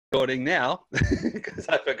recording now because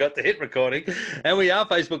I forgot to hit recording, and we are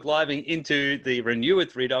Facebook living into the Renew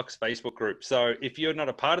with Redox Facebook group. So if you're not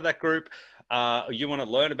a part of that group, or you want to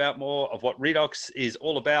learn about more of what redox is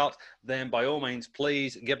all about, then by all means,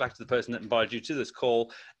 please get back to the person that invited you to this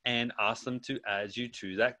call and ask them to add you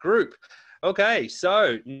to that group. Okay,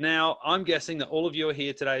 so now I'm guessing that all of you are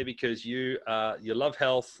here today because you love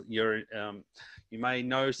health. You may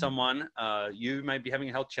know someone, you may be having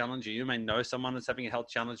a health challenge, or you may know someone that's having a health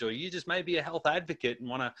challenge, or you just may be a health advocate and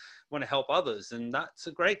want to help others. And that's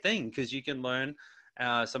a great thing because you can learn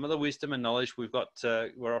some of the wisdom and knowledge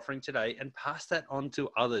we're offering today and pass that on to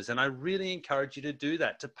others. And I really encourage you to do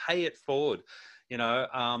that, to pay it forward. You know,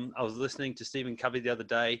 I was listening to Stephen Covey the other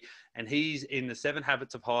day, and he's in the 7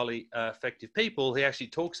 Habits of Highly Effective People. He actually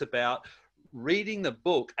talks about reading the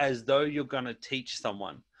book as though you're going to teach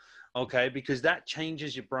someone. Okay, because that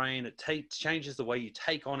changes your brain. It changes the way you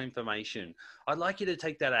take on information. I'd like you to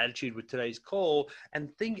take that attitude with today's call and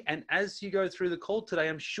think, and as you go through the call today,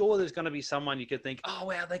 I'm sure there's going to be someone you could think, oh,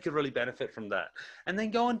 wow, they could really benefit from that. And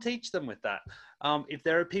then go and teach them with that. If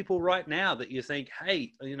there are people right now that you think,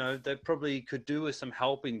 hey, you know, they probably could do with some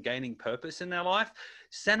help in gaining purpose in their life,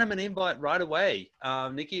 send them an invite right away.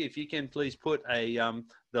 Nikki, if you can please put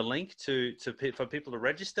the link for people to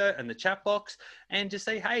register in the chat box and just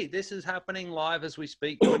say, hey, this is happening live as we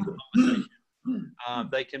speak. Join the conversation.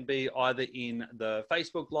 They can be either in the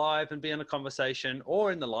Facebook Live and be in a conversation,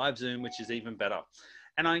 or in the live Zoom, which is even better.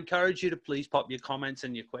 And I encourage you to please pop your comments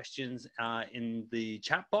and your questions in the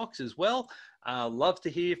chat box as well. Love to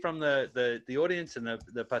hear from the audience and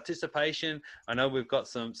the participation. I know we've got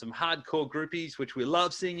some hardcore groupies, which we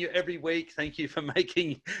love seeing you every week. Thank you for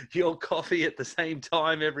making your coffee at the same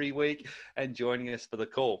time every week and joining us for the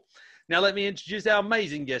call. Now, let me introduce our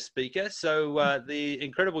amazing guest speaker. So the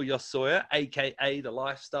incredible Jost Sauer, AKA the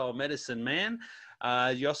Lifestyle Medicine Man.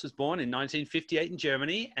 Jost was born in 1958 in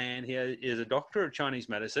Germany, and he is a doctor of Chinese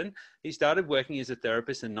medicine. He started working as a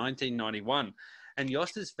therapist in 1991. And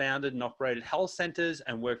Jost has founded and operated health centers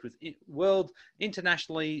and worked with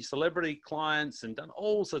internationally celebrity clients and done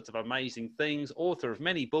all sorts of amazing things. Author of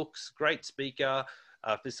many books, great speaker,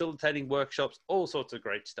 facilitating workshops, all sorts of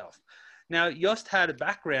great stuff. Now, Jost had a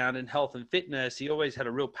background in health and fitness. He always had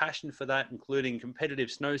a real passion for that, including competitive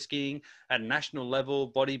snow skiing at a national level,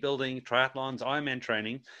 bodybuilding, triathlons, Ironman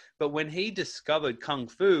training. But when he discovered Kung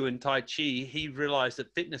Fu and Tai Chi, he realized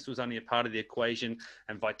that fitness was only a part of the equation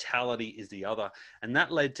and vitality is the other. And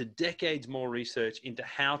that led to decades more research into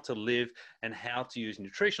how to live and how to use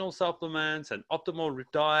nutritional supplements and optimal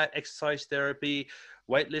diet, exercise therapy,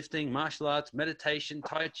 weightlifting, martial arts, meditation,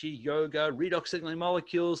 Tai Chi, yoga, redox signaling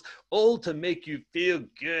molecules, all to make you feel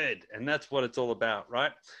good. And that's what it's all about,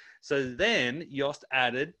 right? So then Jost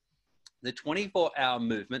added the 24-hour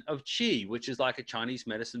movement of Qi, which is like a Chinese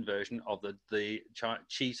medicine version of the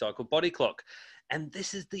Qi cycle body clock. And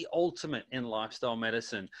this is the ultimate in lifestyle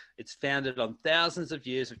medicine. It's founded on thousands of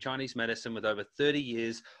years of Chinese medicine with over 30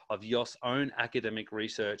 years of Jost's own academic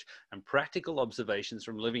research and practical observations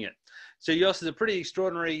from living it. So Jost is a pretty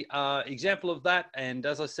extraordinary example of that. And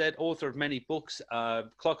as I said, author of many books.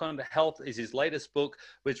 Clock On to Health is his latest book,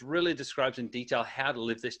 which really describes in detail how to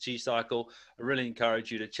live this Qi cycle. I really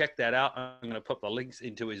encourage you to check that out. I'm going to put the links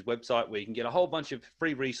into his website where you can get a whole bunch of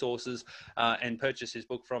free resources and purchase his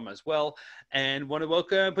book from as well. And want to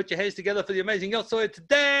welcome, put your hands together for the amazing Jost Sauer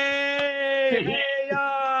today. Hey,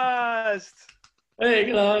 Jost. Hey,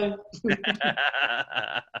 hello.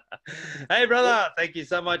 Hey, brother. Thank you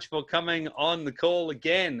so much for coming on the call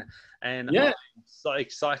again. And yeah. I'm so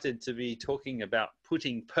excited to be talking about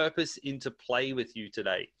putting purpose into play with you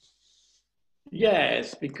today.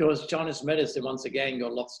 Yes, because Chinese medicine, once again,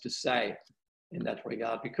 got lots to say in that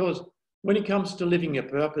regard. Because when it comes to living your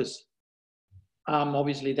purpose,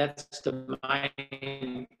 obviously that's the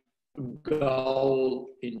main goal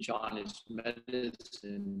in Chinese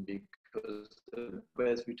medicine, because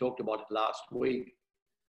as we talked about it last week,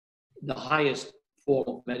 the highest form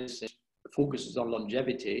of medicine focuses on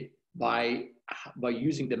longevity by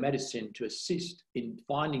using the medicine to assist in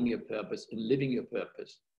finding your purpose and living your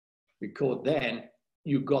purpose, because then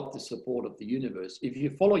you got the support of the universe. If you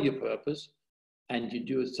follow your purpose and you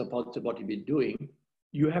do support to what you've been doing,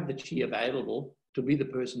 you have the Qi available to be the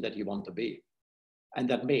person that you want to be. And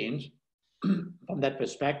that means, from that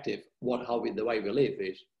perspective, the way we live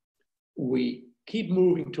is we keep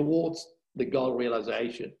moving towards the goal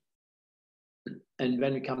realization. And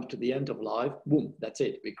when we come to the end of life, boom, that's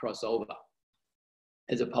it, we cross over.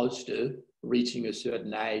 As opposed to reaching a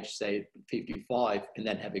certain age, say 55, and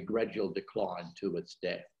then have a gradual decline towards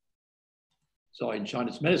death. So in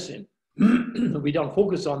Chinese medicine, we don't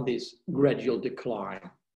focus on this gradual decline.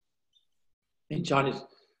 in Chinese,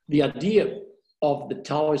 the idea of the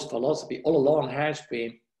Taoist philosophy all along has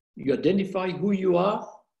been you identify who you are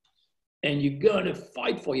and you're going to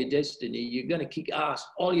fight for your destiny. You're going to kick ass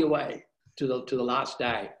all your way to the last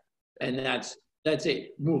day. And that's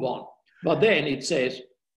it. Move on. But then it says,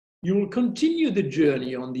 you will continue the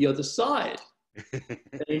journey on the other side.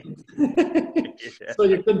 So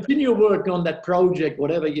you continue work on that project,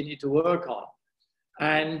 whatever you need to work on.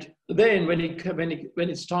 And then when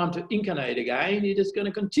it's time to incarnate again, it is going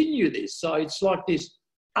to continue this. So it's like this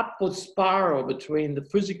upward spiral between the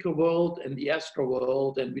physical world and the astral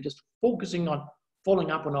world, and we're just focusing on following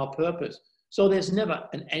up on our purpose. So there's never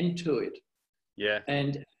an end to it. Yeah.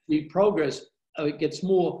 And the progress, it gets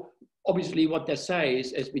more, obviously what they say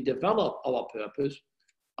is as we develop our purpose,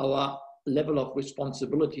 our level of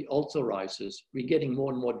responsibility also rises. We're getting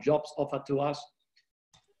more and more jobs offered to us.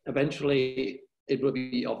 Eventually, it will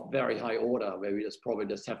be of very high order where we probably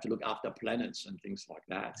just have to look after planets and things like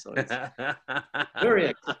that. So it's very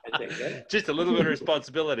exciting. Yeah? Just a little bit of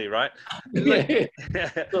responsibility, right? Yeah.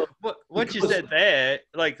 So, what you said there,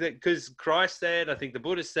 like, because Christ said, I think the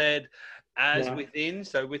Buddha said, as within,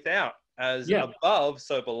 so without, as above,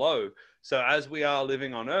 so below. So as we are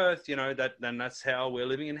living on earth, you know, then that's how we're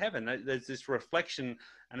living in heaven. There's this reflection,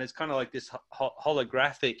 and it's kind of like this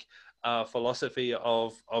holographic philosophy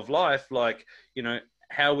of life. Like, you know,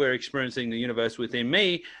 how we're experiencing the universe within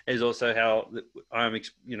me is also how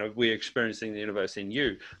we're experiencing the universe in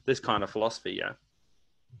you. This kind of philosophy, yeah.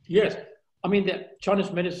 Yes, I mean the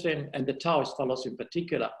Chinese medicine and the Taoist philosophy in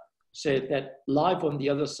particular said that life on the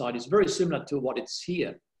other side is very similar to what it's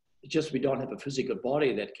here. It's just we don't have a physical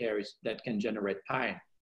body that can generate pain.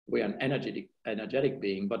 We're an energetic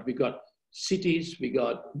being, but we got cities, we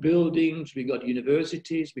got buildings, we got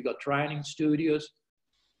universities, we got training studios.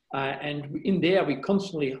 And in there, we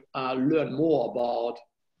constantly learn more about,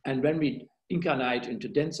 and when we incarnate into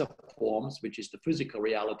denser forms, which is the physical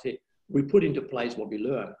reality, we put into place what we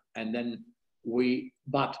learn. And then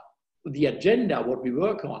but the agenda, what we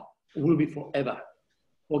work on, will be forever.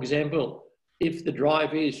 For example, if the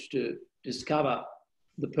drive is to discover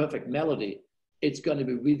the perfect melody, it's going to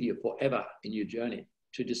be with you forever in your journey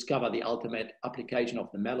to discover the ultimate application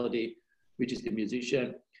of the melody, which is the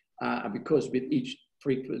musician. Because with each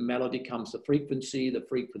melody comes the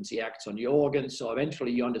frequency acts on your organs. So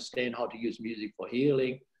eventually you understand how to use music for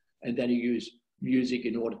healing, and then you use music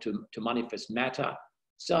in order to manifest matter.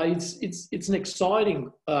 So it's an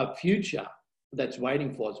exciting future that's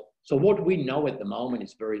waiting for us. So what we know at the moment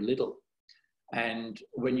is very little. And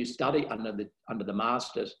when you study under the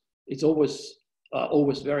masters, it's always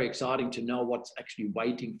very exciting to know what's actually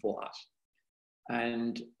waiting for us.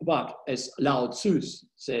 But as Lao Tzu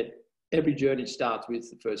said, every journey starts with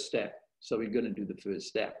the first step. So we're going to do the first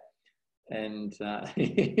step. And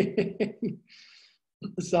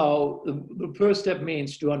so the first step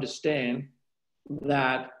means to understand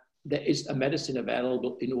that there is a medicine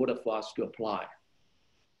available in order for us to apply.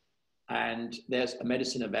 And there's a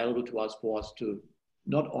medicine available to us for us to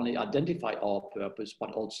not only identify our purpose,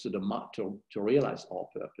 but also to realize our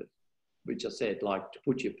purpose, which I said, like to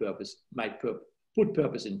put your purpose, put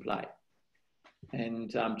purpose in play.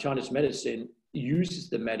 And Chinese medicine uses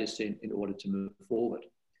the medicine in order to move forward.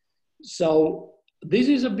 So this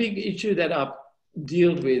is a big issue that I've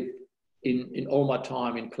dealt with in all my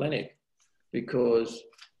time in clinic, because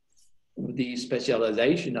the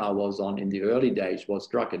specialization I was on in the early days was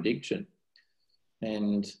drug addiction.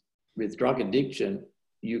 And with drug addiction,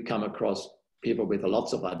 you come across people with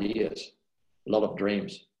lots of ideas, a lot of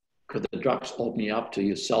dreams. Because the drugs open you up to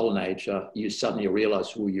your soul nature, you suddenly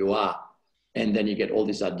realize who you are. And then you get all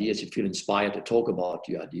these ideas, you feel inspired to talk about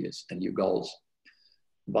your ideas and your goals.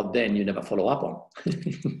 But then you never follow up on.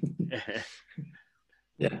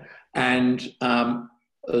 Yeah. And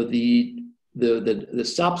the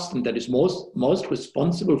substance that is most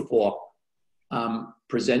responsible for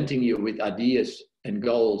presenting you with ideas and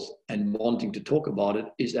goals and wanting to talk about it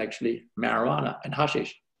is actually marijuana and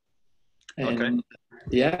hashish. And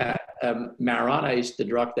marijuana is the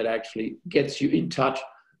drug that actually gets you in touch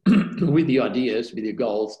with your ideas, with your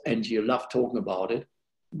goals, and you love talking about it,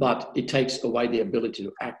 but it takes away the ability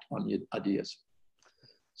to act on your ideas.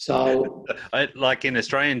 So, like in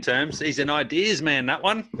Australian terms, he's an ideas man, that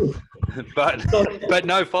one, but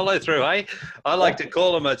no follow through, eh? I like to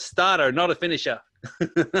call him a starter, not a finisher.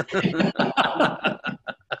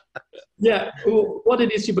 Yeah, what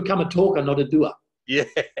it is, you become a talker, not a doer. Yeah,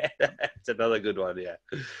 that's another good one. Yeah.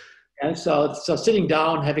 And so sitting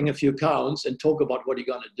down, having a few counts, and talk about what you're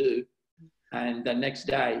going to do, and the next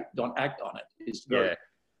day don't act on it is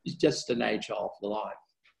it's just the nature of the life.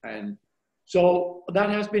 And So that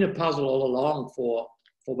has been a puzzle all along for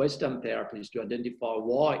Western therapists to identify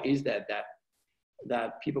why is that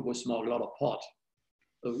people who smoke a lot of pot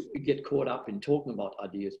get caught up in talking about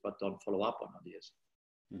ideas but don't follow up on ideas.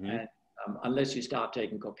 Mm-hmm. And unless you start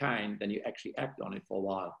taking cocaine, then you actually act on it for a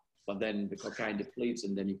while. But then the cocaine depletes,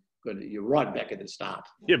 and then you're right back at the start.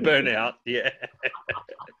 You burn out, yeah.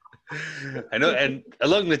 And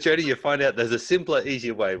along the journey, you find out there's a simpler,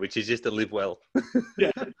 easier way, which is just to live well.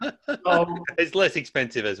 Yeah. It's less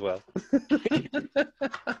expensive as well.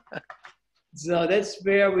 So that's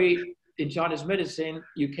where in Chinese medicine,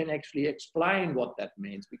 you can actually explain what that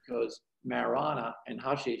means, because marijuana and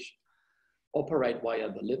hashish operate via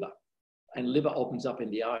the liver, and liver opens up in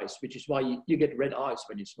the eyes, which is why you get red eyes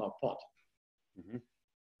when you smoke pot. Mm-hmm.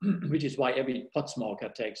 Which is why every pot smoker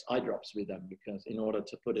takes eye drops with them, because in order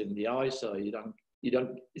to put it in the eyes, so you don't,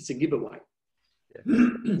 it's a giveaway.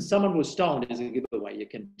 Yeah. Someone who's stoned is a giveaway, you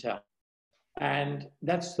can tell. And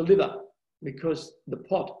that's the liver, because the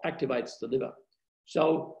pot activates the liver.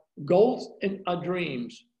 So goals and our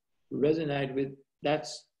dreams resonate with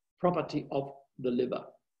that's property of the liver.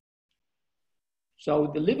 So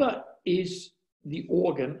the liver is the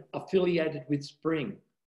organ affiliated with spring,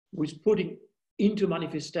 which is putting into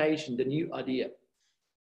manifestation the new idea.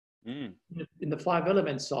 Mm. In the 5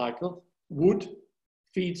 element cycle, wood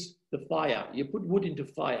feeds the fire. You put wood into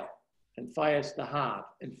fire, and fire is the heart,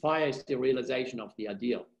 and fire is the realization of the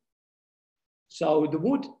ideal. So the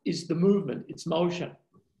wood is the movement, it's motion.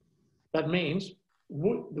 That means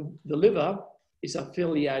wood, the liver is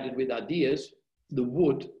affiliated with ideas. The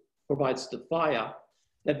wood provides the fire.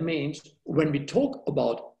 That means when we talk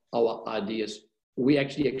about our ideas, we're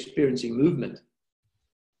actually experiencing movement.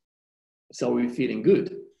 So we're feeling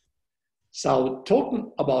good. So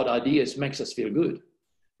talking about ideas makes us feel good.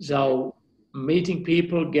 So meeting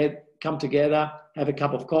people, come together, have a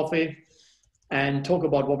cup of coffee, and talk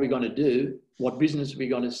about what we're going to do, what business we're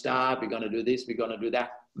going to start, we're going to do this, we're going to do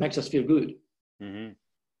that, makes us feel good. Mm-hmm.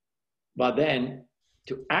 But then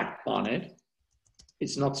to act on it,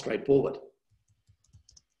 it's not straightforward.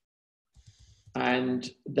 And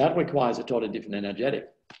that requires a totally different energetic.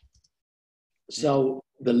 So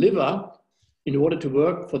the liver, in order to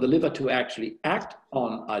work, for the liver to actually act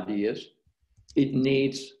on ideas, it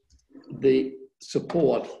needs the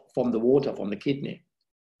support from the water, from the kidney,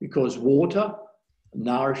 because water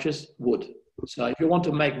nourishes wood. So if you want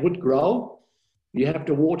to make wood grow, you have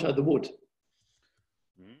to water the wood.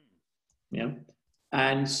 Yeah.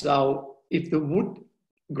 And so if the wood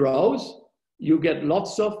grows, you get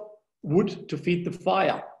lots of wood to feed the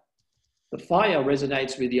fire. The fire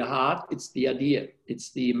resonates with your heart. It's the idea.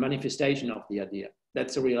 It's the manifestation of the idea.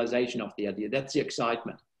 That's the realization of the idea. That's the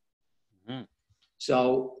excitement. Mm-hmm.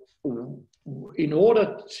 So in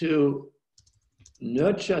order to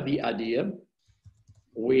nurture the idea,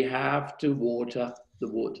 we have to water the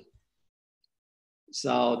wood.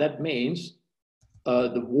 So that means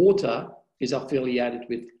the water is affiliated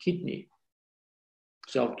with kidney.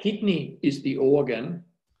 So kidney is the organ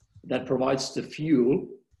that provides the fuel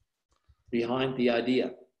behind the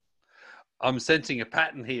idea. I'm sensing a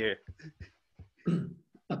pattern here.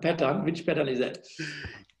 A pattern? Which pattern is that?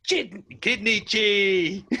 Kidney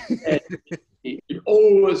chi. It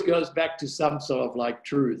always goes back to some sort of like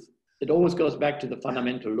truth. It always goes back to the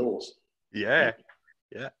fundamental laws. Yeah.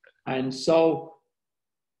 Yeah. And so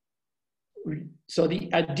the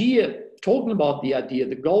idea, talking about the idea,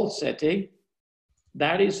 the goal setting,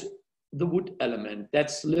 that is the wood element,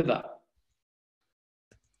 that's liver.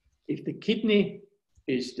 If the kidney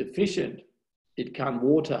is deficient, it can't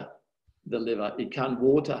water the liver, it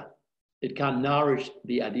can't nourish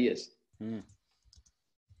the ideas. Mm.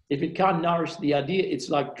 If it can't nourish the idea, it's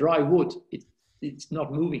like dry wood, it's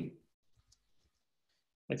not moving.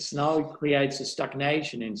 It now creates a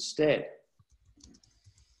stagnation instead.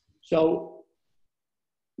 So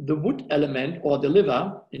the wood element, or the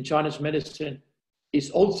liver in Chinese medicine, is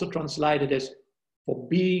also translated as for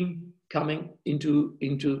being, coming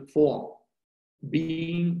into form.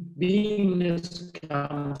 Beingness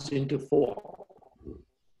comes into form.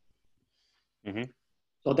 Mm-hmm.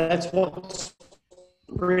 So that's what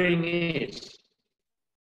spring is.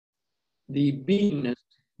 The beingness,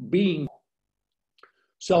 being.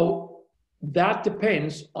 So that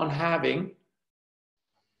depends on having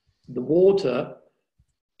the water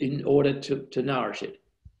in order to nourish it.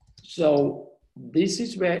 So this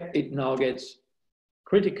is where it now gets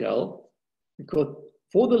critical, because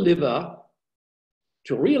for the liver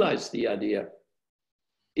to realize the idea,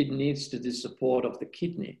 it needs the support of the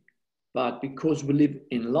kidney. But because we live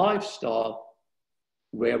in lifestyle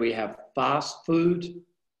where we have fast food,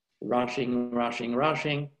 rushing,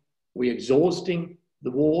 we're exhausting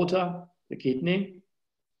the water, the kidney.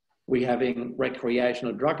 We're having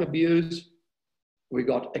recreational drug abuse. We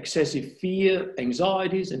got excessive fear,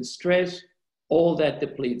 anxieties, and stress. All that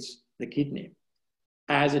depletes the kidney.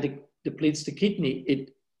 As it depletes the kidney,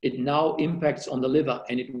 it now impacts on the liver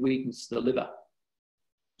and it weakens the liver.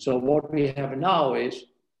 So what we have now is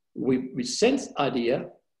we sense idea,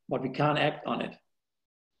 but we can't act on it.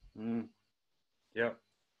 Yeah.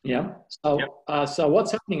 Yeah. So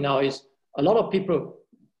what's happening now is a lot of people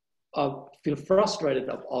feel frustrated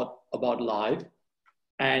about life,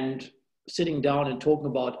 and sitting down and talking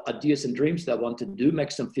about ideas and dreams they want to do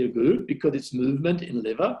makes them feel good because it's movement in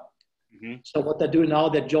liver. So what they do now,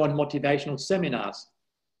 they join motivational seminars.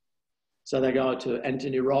 So they go to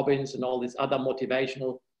Anthony Robbins and all these other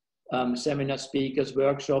motivational seminar speakers,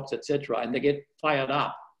 workshops, etc., and they get fired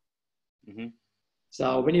up.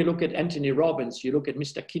 So when you look at Anthony Robbins, you look at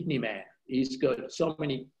Mr. Kidney Man. He's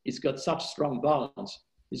got such strong bones.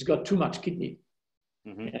 He's got too much kidney.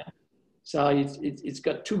 Yeah? So it's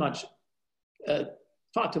got too much,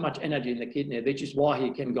 far too much energy in the kidney, which is why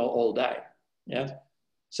he can go all day. Yeah.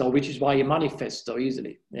 So which is why he manifests so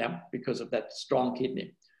easily. Yeah, because of that strong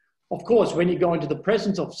kidney. Of course, when you go into the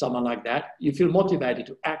presence of someone like that, you feel motivated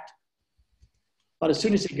to act. But as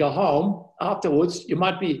soon as you go home, afterwards,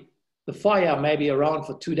 the fire may be around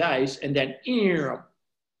for 2 days and then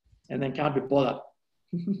can't be bothered.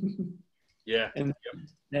 Yeah. And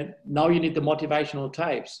then now you need the motivational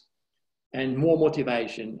tapes and more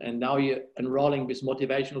motivation. And now you're enrolling with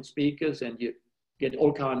motivational speakers and you get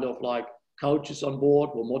all kind of like coaches on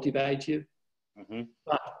board will motivate you.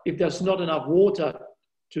 But if there's not enough water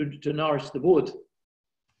to nourish the wood,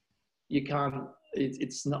 you can't,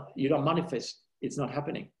 you don't manifest. It's not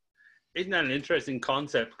happening. Isn't that an interesting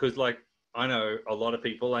concept? Because like, I know a lot of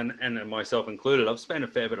people and myself included, I've spent a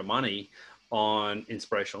fair bit of money on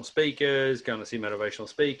inspirational speakers, going to see motivational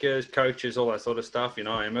speakers, coaches, all that sort of stuff. You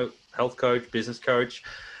know, I am a health coach, business coach,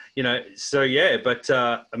 you know, so yeah, but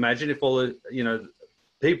imagine if all the, you know,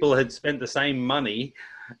 people had spent the same money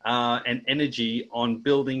and energy on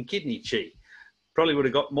building kidney chi. Probably would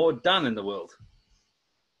have got more done in the world.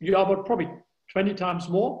 Yeah, but probably 20 times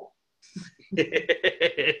more.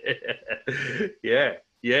 Yeah.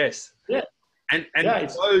 Yes. Yeah. And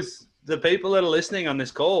those, the people that are listening on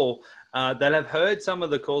this call that have heard some of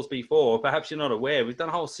the calls before, perhaps you're not aware, we've done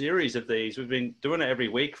a whole series of these. We've been doing it every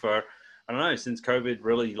week for, I don't know, since COVID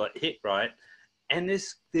really like hit, right? And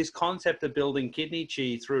this concept of building kidney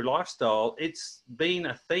chi through lifestyle, it's been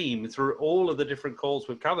a theme through all of the different calls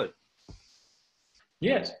we've covered.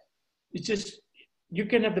 Yes. It's just, you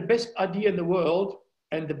can have the best idea in the world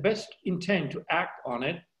and the best intent to act on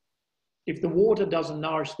it. If the water doesn't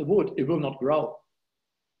nourish the wood, it will not grow.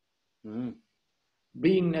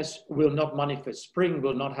 Beingness will not manifest. Spring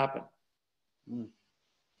will not happen.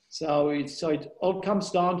 So it all comes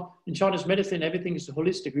down, in Chinese medicine, everything is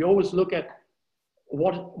holistic. We always look at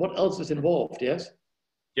what else is involved, yes?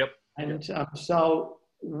 Yep. And so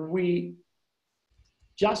we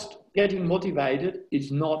just getting motivated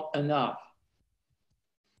is not enough.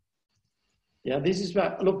 Yeah, this is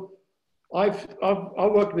where, look, I've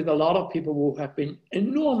worked with a lot of people who have been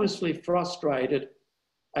enormously frustrated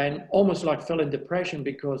and almost like fell in depression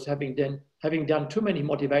because having done too many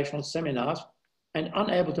motivational seminars and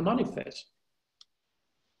unable to manifest.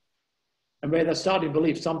 And where they started to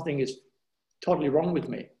believe something is totally wrong with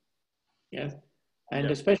me. Yeah.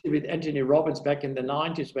 And especially with Anthony Robbins back in the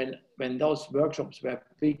 90s, when those workshops were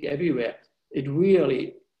big everywhere, it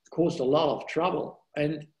really caused a lot of trouble.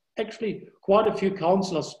 And actually, quite a few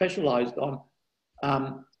counselors specialized on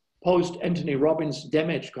post-Anthony Robbins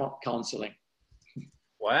damage counseling.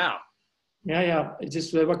 Wow. Yeah.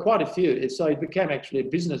 There were quite a few. So it became actually a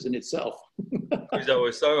business in itself. Because they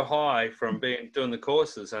were so high from doing the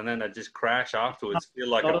courses, and then they just crash afterwards. Feel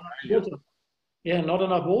like not enough water. Yeah, not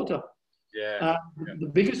enough water. Yeah. The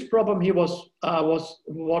biggest problem here was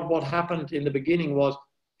what happened in the beginning was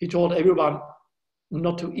he told everyone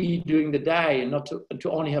not to eat during the day and not to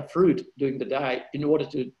only have fruit during the day in order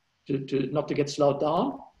to not to get slowed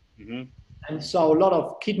down. And so a lot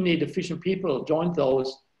of kidney deficient people joined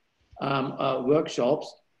those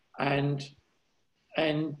workshops, and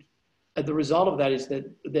the result of that is that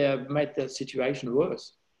they have made the situation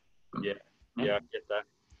worse. Yeah, I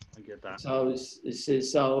get that. So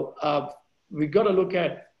we've got to look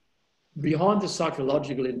at, behind the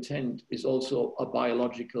psychological intent is also a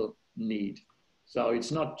biological need. So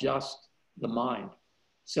it's not just the mind.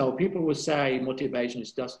 So people will say motivation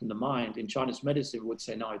is just in the mind. In Chinese medicine, we would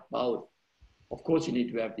say, no, it's both. Of course, you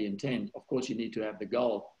need to have the intent. Of course, you need to have the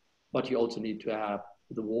goal, but you also need to have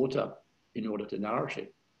the water in order to nourish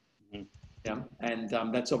it. Mhm. Yeah, and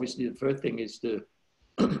that's obviously the first thing is to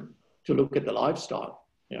to look at the lifestyle.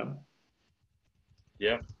 Yeah.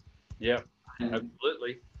 Yeah. Yeah. And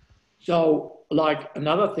Absolutely. so, like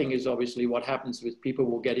another thing is obviously what happens with people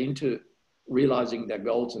will get into realizing their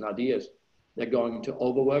goals and ideas. They're going into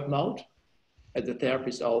overwork mode. As a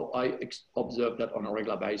therapist, I observe that on a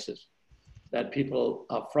regular basis. That people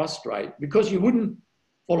are frustrated because you wouldn't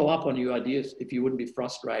follow up on your ideas if you wouldn't be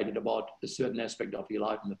frustrated about a certain aspect of your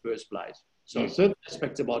life in the first place. So certain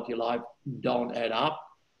aspects about your life don't add up.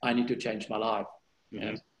 I need to change my life. Mm-hmm.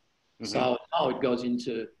 Yes. Mm-hmm. So now it goes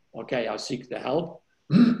into, okay, I seek the help.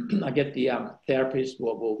 I get the therapist who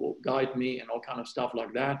will guide me and all kind of stuff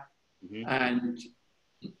like that. Mm-hmm. And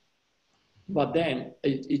but then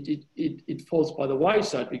it falls by the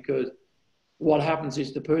wayside because what happens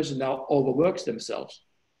is the person now overworks themselves.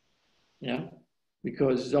 Yeah.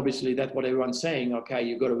 Because obviously that's what everyone's saying. Okay,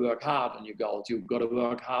 you've got to work hard on your goals. You've got to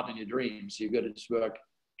work hard on your dreams. You've got to just work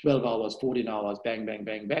 12 hours, 14 hours, bang, bang,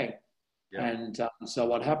 bang, bang. Yeah. And so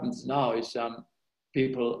what happens now is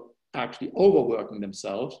people actually overworking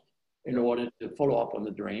themselves in order to follow up on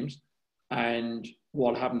the dreams. And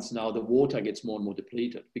what happens now, the water gets more and more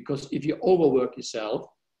depleted because if you overwork yourself,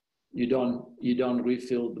 you don't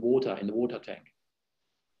refill the water in the water tank.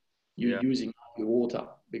 You're using up your water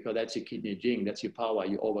because that's your kidney jing, that's your power.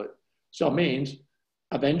 So it means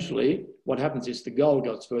eventually what happens is the goal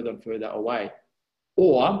goes further and further away.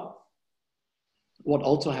 Or what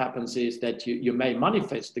also happens is that you may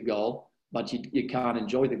manifest the goal, but you can't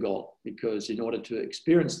enjoy the goal because in order to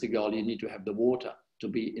experience the goal, you need to have the water to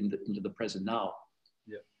be into the present now.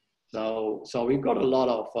 Yeah. So we've got a lot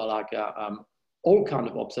of all kind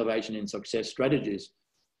of observation in success strategies,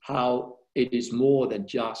 how it is more than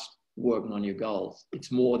just working on your goals.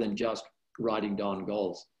 It's more than just writing down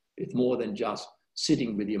goals. It's more than just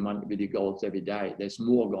sitting with your goals every day. There's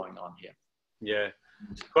more going on here. Yeah.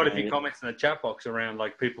 Quite a few comments in the chat box around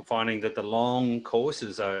like people finding that the long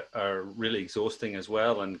courses are really exhausting as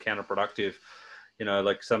well and counterproductive. You know,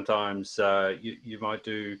 like sometimes you might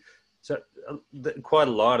do quite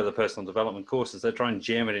a lot of the personal development courses. They try and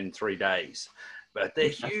jam it in 3 days, but they're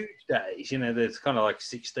huge days. You know, there's kind of like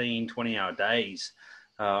 16, 20-hour days.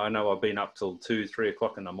 I know I've been up till 2, 3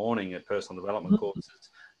 o'clock in the morning at personal development courses,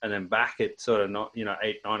 and then back at sort of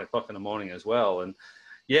 8, 9 o'clock in the morning as well. And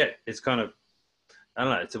yeah, it's kind of, I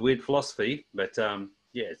don't know, it's a weird philosophy, but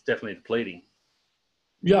yeah, it's definitely depleting.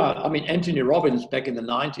 Yeah, I mean, Anthony Robbins back in the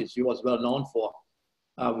 90s, he was well known for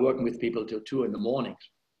working with people till 2 in the morning.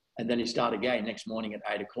 And then he started again next morning at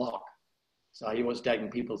 8 o'clock. So he was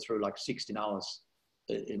taking people through like 16 hours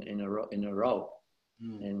in a row.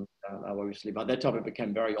 And obviously, by that time, it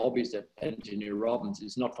became very obvious that Anthony Robbins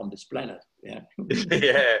is not from this planet. Yeah.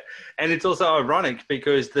 Yeah. And it's also ironic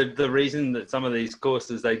because the reason that some of these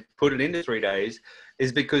courses, they put it into 3 days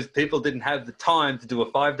is because people didn't have the time to do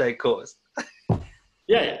a 5-day course.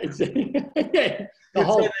 Yeah. It's, the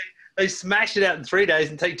whole... So they smash it out in 3 days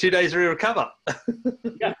and take 2 days to recover.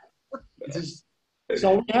 Yeah.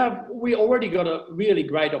 So we already got a really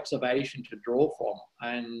great observation to draw from.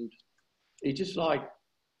 And it's just like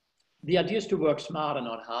the idea is to work smarter,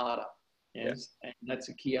 not harder. Yes. Yeah. And that's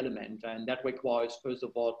a key element. And that requires, first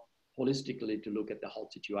of all, holistically to look at the whole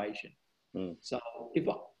situation. So if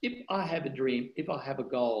I have a dream, if I have a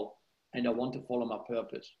goal and I want to follow my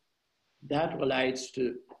purpose, that relates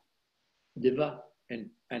to liver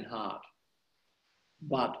and heart.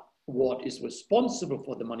 But what is responsible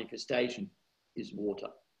for the manifestation is water,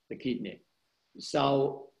 the kidney.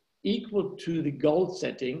 So equal to the goal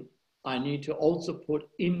setting, I need to also put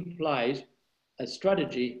in place a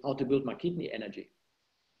strategy how to build my kidney energy.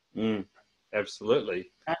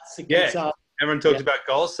 Absolutely. That's a everyone talks about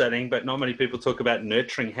goal setting, but not many people talk about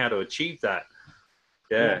nurturing how to achieve that.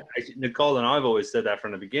 Yeah. Actually, Nicole and I've always said that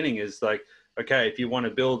from the beginning is like, okay, if you want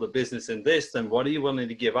to build a business in this, then what are you willing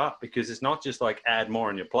to give up? Because it's not just like add more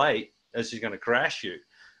on your plate. That's just going to crash you.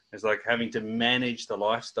 It's like having to manage the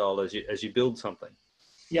lifestyle as you build something.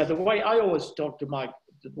 Yeah, the way I always talk to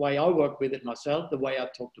the way I work with it myself, the way I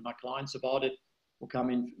talk to my clients about it, who come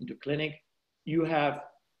into clinic, you have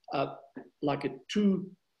like a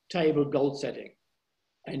 2-table goal setting.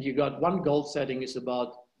 And you got one goal setting is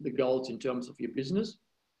about the goals in terms of your business,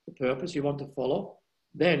 the purpose you want to follow.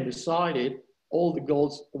 Then beside it, all the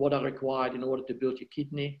goals, what are required in order to build your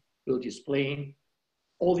kidney, build your spleen,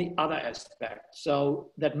 all the other aspects.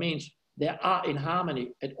 So that means they are in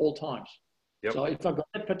harmony at all times. Yep. So if I've got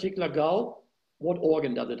that particular goal, what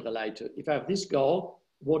organ does it relate to? If I have this goal,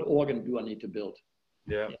 what organ do I need to build?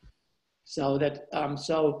 Yeah. So that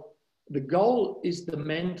so the goal is the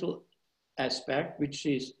mental aspect, which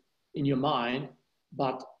is in your mind,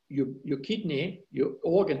 but your kidney, your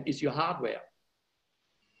organ is your hardware.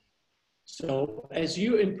 So as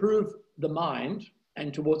you improve the mind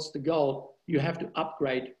and towards the goal, you have to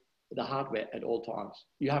upgrade the hardware at all times.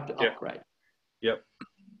 You have to upgrade. Yep.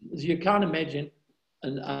 So you can't imagine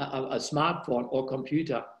a smartphone or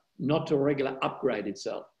computer not to regular upgrade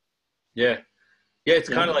itself. Yeah. Yeah, it's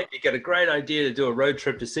kind of like you get a great idea to do a road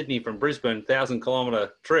trip to Sydney from Brisbane,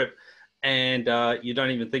 1,000-kilometre trip, and you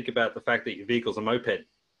don't even think about the fact that your vehicle's a moped.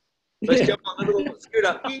 Let's jump on the little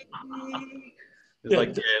scooter. It's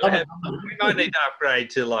like, we might need to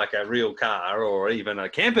upgrade to like a real car or even a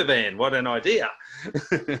camper van. What an idea.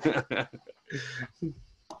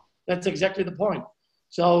 That's exactly the point.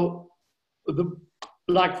 So the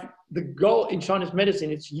goal in Chinese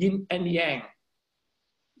medicine, it's yin and yang.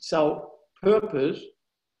 So purpose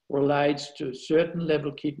relates to a certain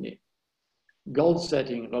level kidney. Goal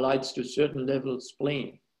setting relates to a certain level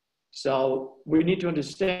spleen. So we need to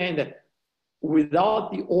understand that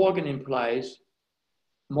without the organ in place,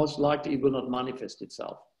 most likely it will not manifest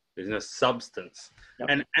itself. There's no substance. Yep.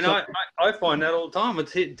 And I find that all the time.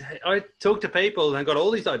 I talk to people and they've got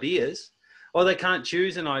all these ideas, or they can't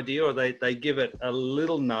choose an idea, or they give it a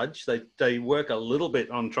little nudge. They work a little bit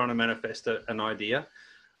on trying to manifest an idea,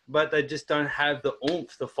 but they just don't have the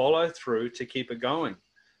oomph, the follow through to keep it going.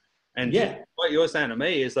 And what you're saying to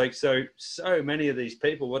me is like, so many of these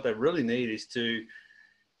people, what they really need is to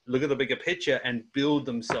look at the bigger picture and build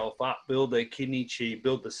themselves up, build their kidney chi,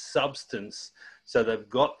 build the substance, so they've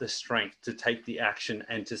got the strength to take the action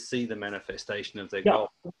and to see the manifestation of their goal.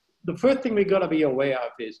 The first thing we got to be aware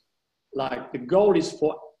of is like the goal is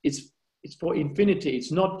it's for infinity.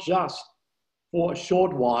 It's not just for a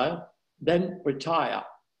short while, then retire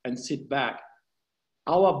and sit back.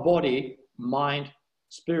 Our body, mind,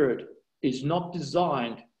 spirit is not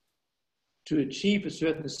designed to achieve a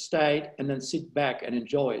certain state and then sit back and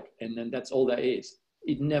enjoy it. And then that's all there is.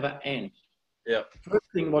 It never ends. Yeah. First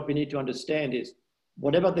thing what we need to understand is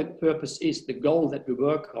whatever the purpose is, the goal that we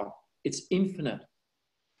work on, it's infinite.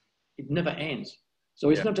 It never ends. So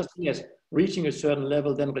it's not just, yes, reaching a certain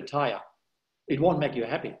level, then retire. It won't make you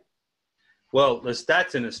happy. Well, the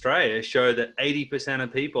stats in Australia show that 80%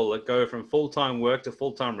 of people that go from full-time work to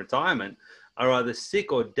full-time retirement are either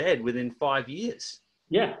sick or dead within 5 years.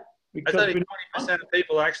 Yeah. Because 20% of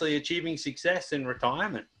people are actually achieving success in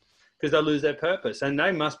retirement because they lose their purpose. And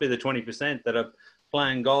they must be the 20% that are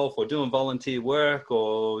playing golf or doing volunteer work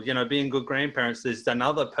or, you know, being good grandparents. There's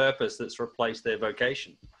another purpose that's replaced their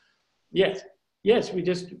vocation. Yes. Yes. We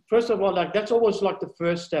just, first of all, like that's always like the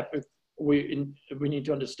first step. We need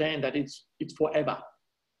to understand that it's forever.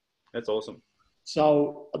 That's awesome.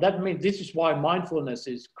 So that means this is why mindfulness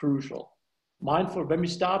is crucial. When we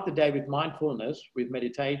start the day with mindfulness, with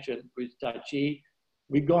meditation, with Tai Chi,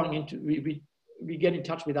 we get in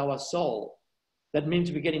touch with our soul. That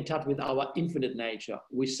means we get in touch with our infinite nature.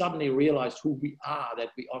 We suddenly realize who we are, that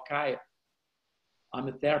I'm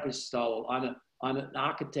a therapist soul, I'm an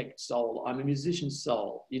architect soul, I'm a musician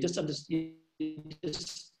soul. You just understand,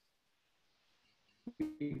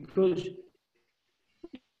 because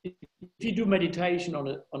if you do meditation on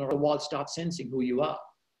a while, start sensing who you are.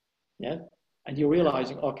 Yeah. And you're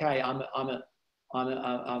realizing, okay, I'm a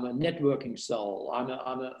networking soul. I'm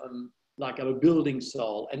a building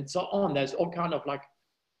soul, and so on. There's all kind of like,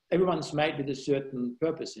 everyone's made with a certain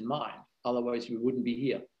purpose in mind. Otherwise, we wouldn't be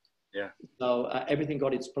here. Yeah. So everything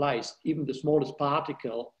got its place. Even the smallest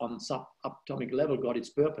particle on subatomic level got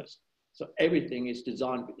its purpose. So everything is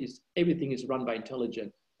designed. Everything is run by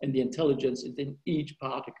intelligence, and the intelligence is in each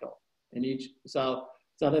particle. So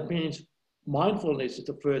that means mindfulness is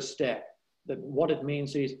the first step. That what it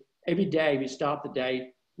means is every day we start the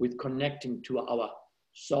day with connecting to our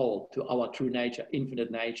soul, to our true nature, infinite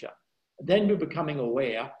nature. Then we're becoming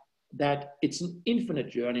aware that it's an infinite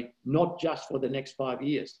journey, not just for the next 5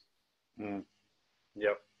 years. Mm.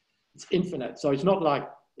 Yep. It's infinite. So it's not like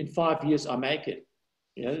in 5 years I make it.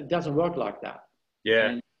 You know, it doesn't work like that. Yeah.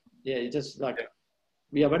 And it's just like,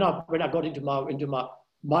 when I got into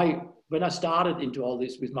when I started into all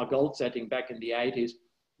this with my goal setting back in the 80s,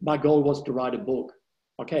 my goal was to write a book.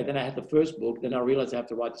 Okay, then I had the first book. Then I realized I have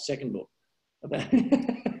to write the second book.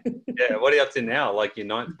 Yeah, what are you up to now? Like your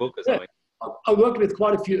 9th book or something? I worked with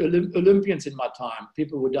quite a few Olympians in my time,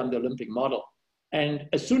 people who had done the Olympic model. And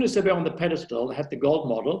as soon as they were on the pedestal, they had the gold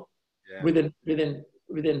model. Yeah.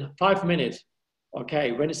 Within 5 minutes,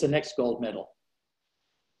 okay, when is the next gold medal?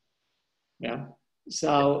 Yeah.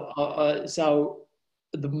 So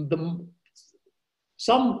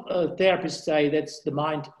some therapists say that's the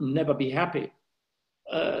mind never be happy.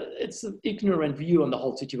 It's an ignorant view on the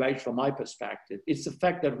whole situation from my perspective. It's the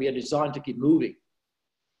fact that we are designed to keep moving.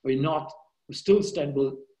 Still stand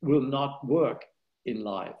will not work in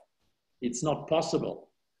life. It's not possible.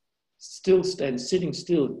 Still stand, sitting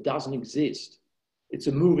still doesn't exist. It's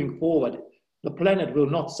a moving forward. The planet will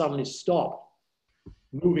not suddenly stop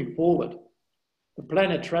moving forward. The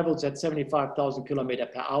planet travels at 75,000 kilometers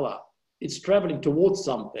per hour. It's traveling towards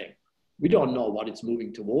something. We don't know what it's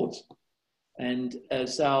moving towards. And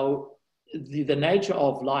so the nature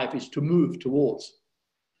of life is to move towards.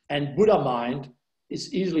 And Buddha mind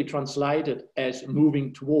is easily translated as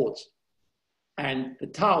moving towards. And the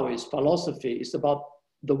Taoist philosophy is about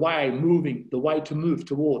the way to move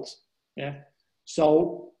towards. Yeah.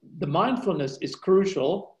 So the mindfulness is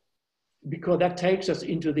crucial because that takes us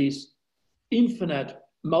into this infinite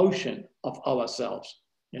motion of ourselves.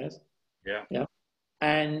 Yes. Yeah. Yeah.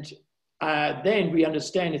 And then we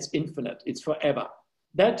understand it's infinite, it's forever.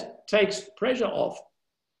 That takes pressure off.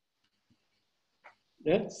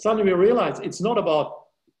 Yeah? Suddenly we realize it's not about,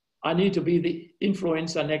 I need to be the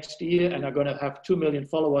influencer next year and I'm going to have 2 million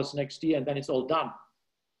followers next year and then it's all done.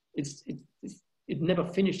 It never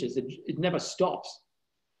finishes, it never stops.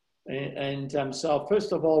 And so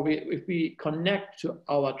first of all, if we connect to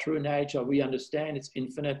our true nature, we understand it's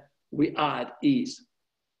infinite, we are at ease.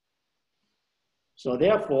 So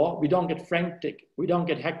therefore, we don't get frantic, we don't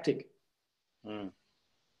get hectic.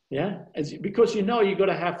 Yeah, because you know you're going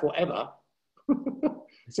to have forever.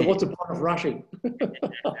 So what's the point of rushing?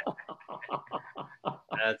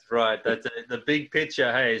 That's right. That's the big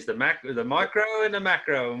picture. Hey, it's the micro and the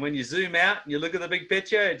macro. And when you zoom out and you look at the big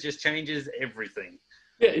picture, it just changes everything.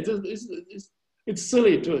 Yeah, it's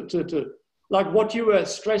silly to like what you were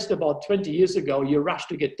stressed about 20 years ago, you rushed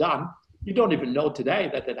to get done. You don't even know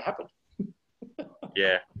today that happened.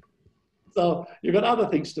 Yeah. So you've got other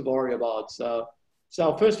things to worry about. So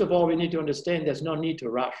first of all, we need to understand there's no need to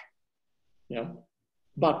rush. Yeah.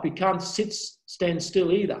 But we can't stand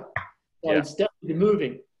still either. So it's definitely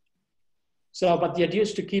moving. So, but the idea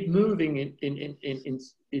is to keep moving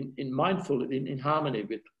in mindful, in harmony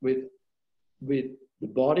with the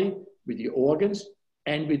body, with your organs,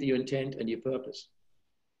 and with your intent and your purpose.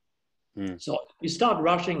 So if we start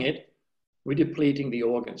rushing it, we're depleting the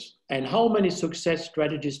organs. And how many success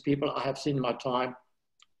strategies people I have seen in my time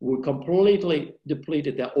who completely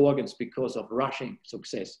depleted their organs because of rushing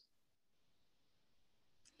success.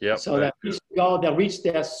 Yep. So they reached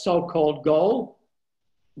their so-called goal,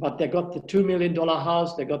 but they got the $2 million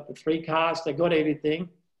house, they got the 3 cars, they got everything,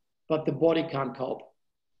 but the body can't cope.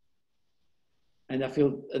 And I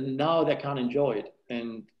feel now they can't enjoy it.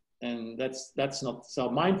 And that's not, so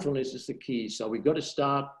mindfulness is the key. So we got to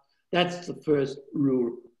start, that's the first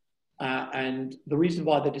rule. And the reason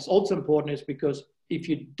why that is also important is because if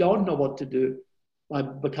you don't know what to do, by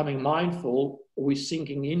becoming mindful, we're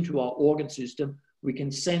sinking into our organ system, we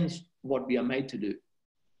can sense what we are made to do.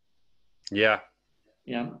 Yeah.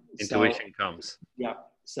 Yeah. Intuition comes. Yeah.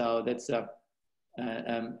 So that's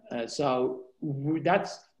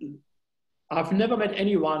I've never met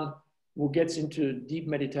anyone who gets into deep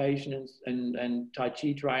meditation and Tai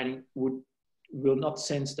Chi training will not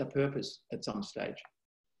sense their purpose at some stage.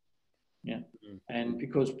 Yeah. And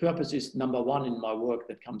because purpose is number one in my work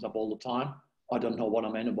that comes up all the time. I don't know what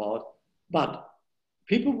I'm in about, but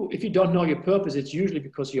people, if you don't know your purpose, it's usually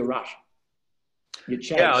because you rush. You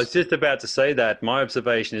chase. Yeah, I was just about to say that. My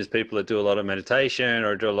observation is people that do a lot of meditation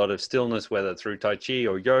or do a lot of stillness, whether through Tai Chi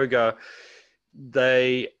or yoga,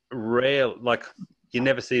 they you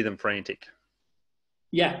never see them frantic.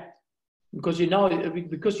 Yeah, because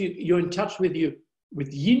you're in touch with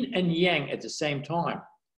yin and yang at the same time.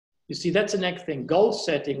 You see, that's the next thing. Goal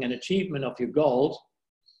setting and achievement of your goals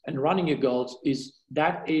and running your goals is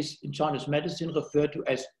in Chinese medicine referred to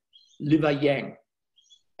as liver yang,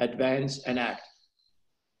 advance and act.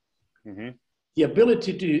 The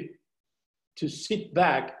ability to sit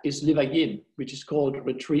back is liver yin, which is called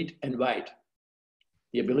retreat and wait.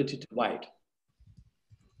 The ability to wait.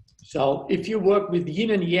 So if you work with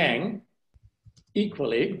yin and yang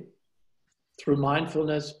equally through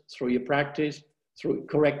mindfulness, through your practice, through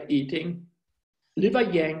correct eating, liver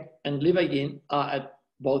yang and liver yin are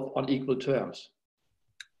both on equal terms.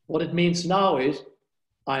 What it means now is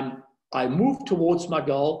I move towards my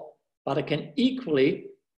goal, but I can equally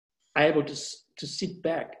able to sit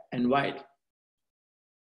back and wait.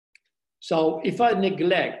 So if I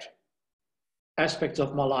neglect aspects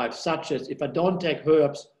of my life, such as if I don't take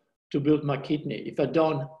herbs to build my kidney, if I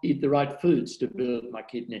don't eat the right foods to build my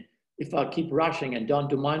kidney, if I keep rushing and don't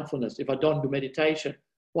do mindfulness, if I don't do meditation,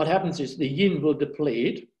 what happens is the yin will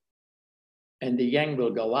deplete and the yang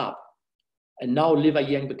will go up. And now liver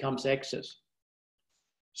yang becomes excess.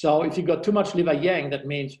 So if you've got too much liver yang, that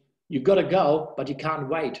means You got to go, but you can't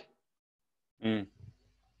wait. Mm.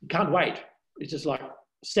 You can't wait. It's just like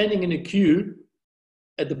standing in a queue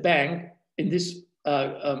at the bank in this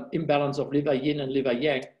imbalance of liver yin and liver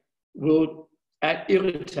yang will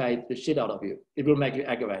irritate the shit out of you. It will make you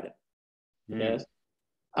aggravated. Yes.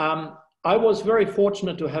 I was very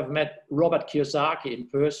fortunate to have met Robert Kiyosaki in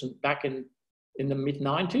person back in the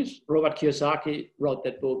mid-90s. Robert Kiyosaki wrote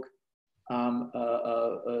that book.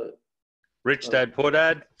 Rich Dad, Poor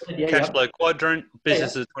Dad, Cash Flow Quadrant,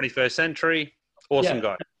 Business of the 21st Century. Awesome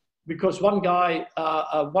guy. Because one guy,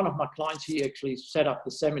 one of my clients, he actually set up the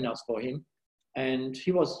seminars for him. And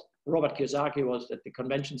Robert Kiyosaki was at the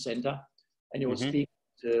convention center and he was speaking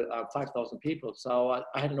to 5,000 people. So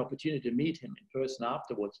I had an opportunity to meet him in person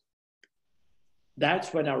afterwards.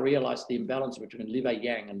 That's when I realized the imbalance between liver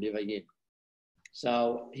yang and liver yin.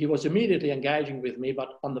 So he was immediately engaging with me,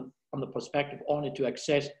 but on the perspective only to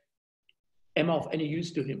access, am I of any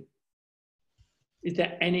use to him? Is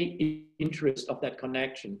there any interest of that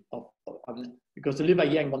connection? Because the liver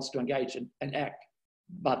yang wants to engage and act,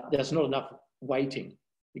 but there's not enough waiting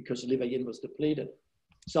because the liver yin was depleted.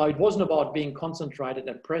 So it wasn't about being concentrated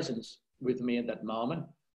and present with me at that moment.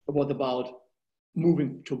 It was about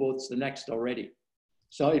moving towards the next already.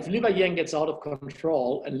 So if liver yang gets out of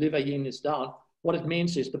control and liver yin is down, what it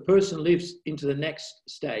means is the person lives into the next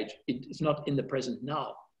stage. It is not in the present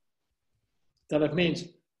now. So that means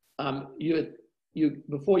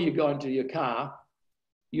before you go into your car,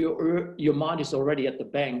 your mind is already at the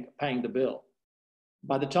bank paying the bill.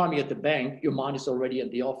 By the time you're at the bank, your mind is already at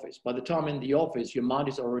the office. By the time in the office, your mind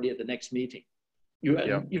is already at the next meeting.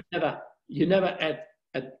 You're never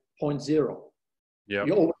at point zero.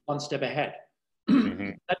 You're always one step ahead.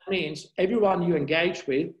 That means everyone you engage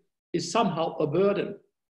with is somehow a burden,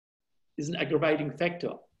 is an aggravating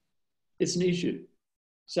factor. It's an issue.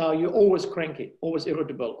 So you're always cranky, always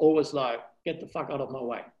irritable, always like, get the fuck out of my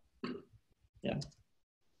way.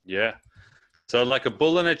 Yeah. So like a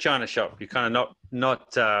bull in a china shop, you're kind of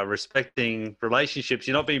not respecting relationships.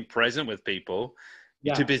 You're not being present with people.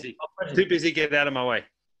 You're too busy getting out of my way.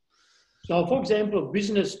 So for example,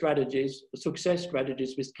 business strategies, success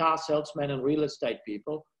strategies with car salesmen and real estate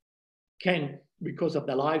people can, because of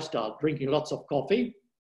their lifestyle, drinking lots of coffee.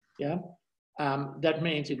 That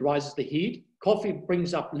means it rises the heat. Coffee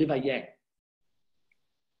brings up liver yang.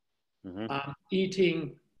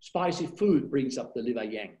 Eating spicy food brings up the liver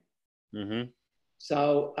yang.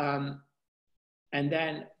 So, and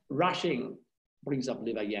then rushing brings up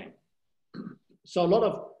liver yang. So a lot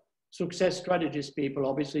of success strategies people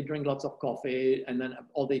obviously drink lots of coffee and then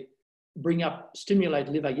they stimulate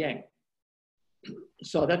liver yang.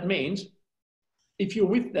 So that means if you're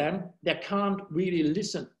with them, they can't really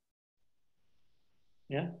listen.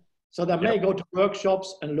 So they may go to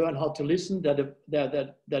workshops and learn how to listen.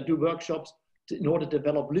 They do workshops in order to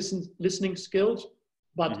develop listening skills.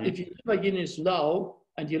 But if your liver yin is low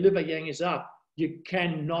and your liver yang is up, you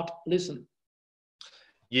cannot listen.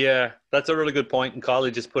 Yeah, that's a really good point. And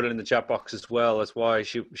Kylie just put it in the chat box as well. That's why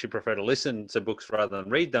she prefer to listen to books rather than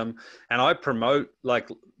read them. And I promote like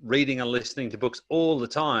reading and listening to books all the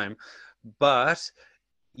time, but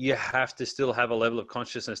you have to still have a level of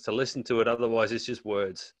consciousness to listen to it. Otherwise, it's just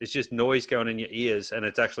words. It's just noise going in your ears, and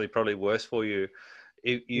it's actually probably worse for you.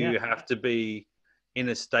 You have to be in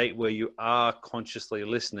a state where you are consciously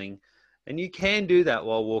listening. And you can do that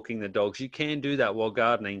while walking the dogs. You can do that while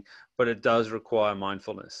gardening, but it does require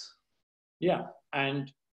mindfulness. Yeah.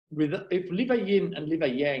 And if liver yin and liver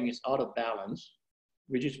yang is out of balance,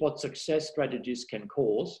 which is what success strategies can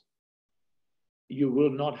cause, you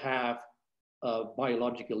will not have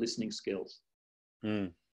biological listening skills.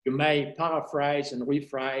 You may paraphrase and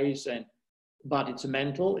rephrase, but it's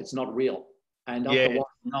mental, it's not real. And after a while,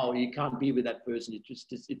 no, you can't be with that person.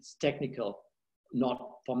 It's technical,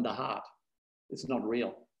 not from the heart. It's not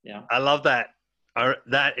real. Yeah. I love that.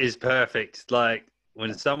 That is perfect. Like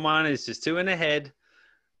when someone is just too in the head,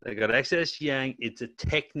 they got excess yang, it's a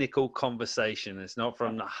technical conversation. It's not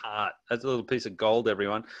from the heart. That's a little piece of gold,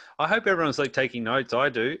 everyone. I hope everyone's like taking notes. I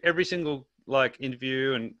do. Every single like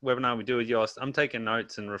interview and webinar we do with Jost, I'm taking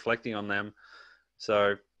notes and reflecting on them.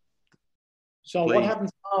 So what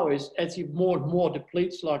happens now is as you more and more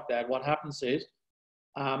depletes like that, what happens is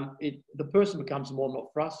the person becomes more and more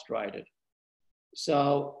frustrated.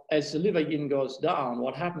 So as the liver yin goes down,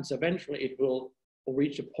 what happens eventually, it will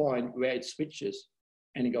reach a point where it switches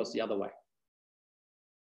and it goes the other way.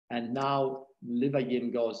 And now liver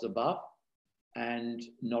yin goes above and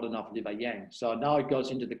not enough liver yang. So now it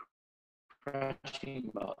goes into the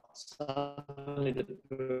crashing mode. Suddenly the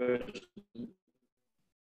person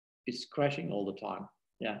is crashing all the time.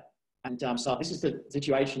 Yeah. And so this is the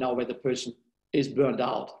situation now where the person is burned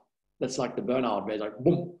out. That's like the burnout, where like,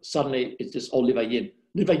 boom, suddenly it's just all liver yin.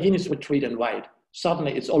 Liver yin is retreat and wait.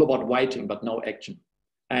 Suddenly it's all about waiting, but no action.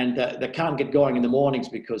 And they can't get going in the mornings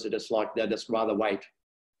because it is like, they just rather wait.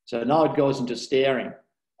 So now it goes into staring.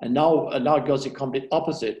 And now it goes the complete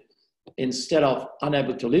opposite. Instead of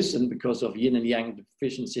unable to listen because of yin and yang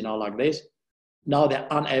deficiency, like this, now they're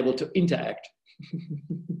unable to interact.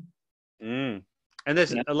 Mm. And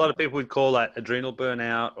there's a lot of people would call that adrenal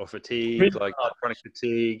burnout or fatigue, like chronic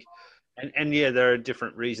fatigue. And yeah, there are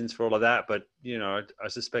different reasons for all of that. But, you know, I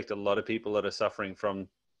suspect a lot of people that are suffering from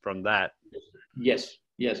that. Yes.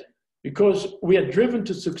 Because we are driven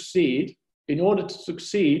to succeed. In order to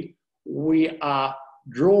succeed, we are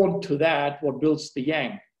drawn to that, what builds the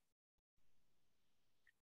yang.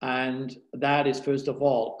 And that is, first of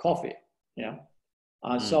all, coffee. Yeah.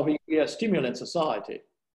 So we are a stimulant society.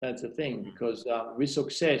 That's the thing, because with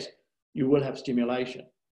success, you will have stimulation.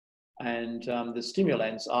 And the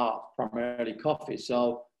stimulants are primarily coffee.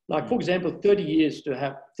 So, like, for example, 30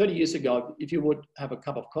 years ago, if you would have a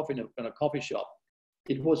cup of coffee in a coffee shop,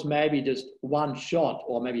 it was maybe just one shot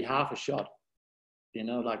or maybe half a shot, you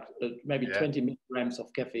know, like maybe 20 milligrams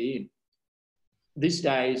of caffeine. These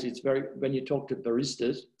days, when you talk to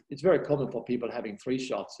baristas, it's very common for people having 3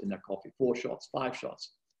 shots in their coffee, 4 shots, 5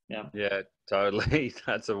 shots. Yeah, totally.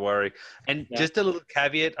 That's a worry. And just a little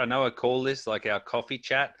caveat, I know I call this like our coffee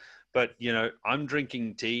chat, but, you know, I'm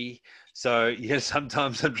drinking tea. So, yeah,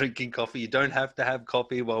 sometimes I'm drinking coffee. You don't have to have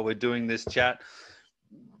coffee while we're doing this chat.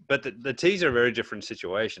 But the teas are a very different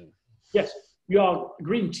situation. Yes.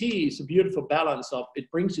 Green tea is a beautiful balance of,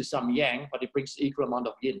 it brings you some yang, but it brings equal amount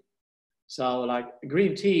of yin. So, like,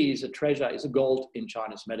 green tea is a treasure, is a gold in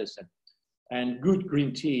Chinese medicine. And good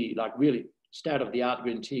green tea, like really state-of-the-art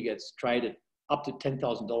green tea, gets traded up to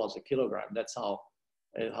 $10,000 a kilogram. That's how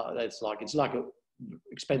it's like an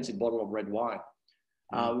expensive bottle of red wine.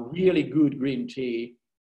 Really good green tea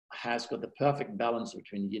has got the perfect balance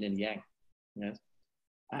between yin and yang. Yes.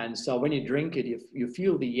 And so when you drink it, you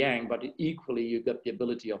feel the yang, but equally you get the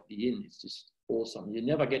ability of the yin. It's just awesome. You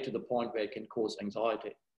never get to the point where it can cause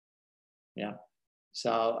anxiety. Yeah.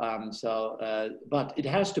 But it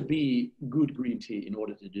has to be good green tea in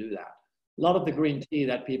order to do that. A lot of the green tea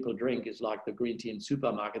that people drink is like the green tea in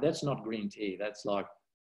supermarket. That's not green tea. That's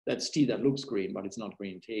tea that looks green, but it's not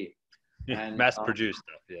green tea. And mass-produced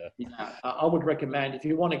stuff, yeah. I would recommend, if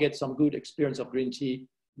you want to get some good experience of green tea,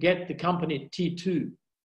 get the company T2,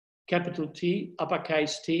 capital T,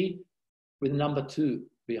 uppercase T, with number 2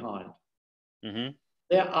 behind. Mm-hmm.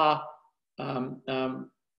 There are,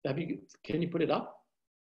 can you put it up?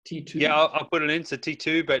 T2. Yeah, I'll put it in. So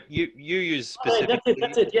T2, but you use specifically.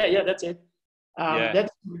 That's it. Yeah, that's it.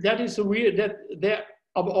 That is a weird.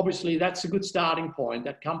 Obviously that's a good starting point.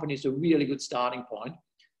 That company is a really good starting point.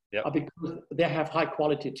 Yeah. Because they have high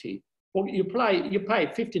quality tea. Well, you pay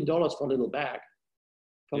 $15 for a little bag,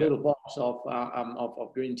 for a little box of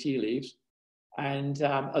green tea leaves, and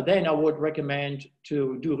then I would recommend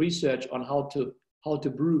to do research on how to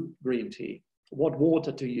brew green tea, what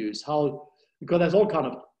water to use, because there's all kind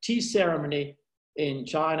of tea ceremony in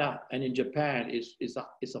China and in Japan is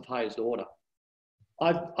of highest order.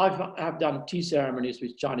 I've done tea ceremonies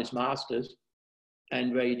with Chinese masters,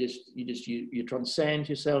 and where you transcend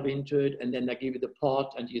yourself into it, and then they give you the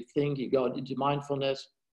pot, and you think, you go into mindfulness,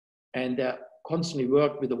 and they constantly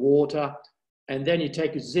work with the water, and then you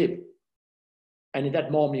take a sip, and in that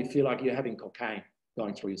moment you feel like you're having cocaine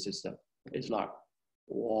going through your system. It's like,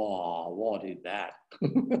 whoa, what is that?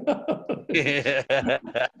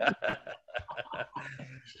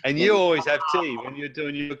 And you always have tea when you're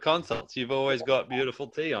doing your consults. You've always got beautiful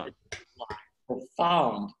tea on.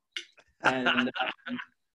 Profound. And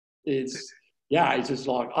it's just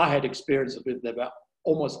like, I had experiences with them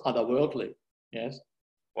almost otherworldly. Yes.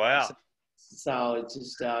 Wow. So it's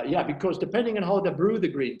just, because depending on how they brew the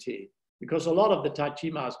green tea, because a lot of the Tai Chi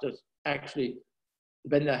masters actually,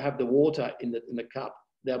 when they have the water in the cup,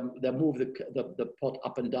 they move the pot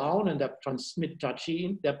up and down, and they transmit Tai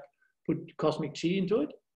Chi, they put cosmic Chi into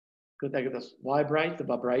it, because they just vibrate the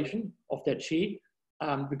vibration of that Chi,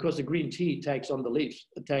 because the green tea takes on the leaves,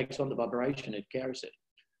 it takes on the vibration, it carries it.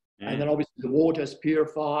 And then obviously the water is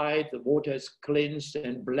purified, the water is cleansed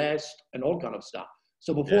and blessed and all kind of stuff.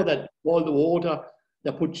 So before that, boil the water,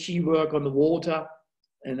 they put Chi work on the water,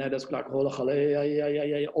 and they just like all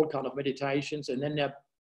kind of meditations, and then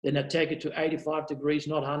they take it to 85 degrees,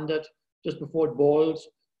 not 100, just before it boils,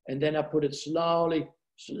 and then I put it slowly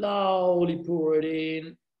pour it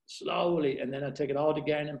in, slowly, and then I take it out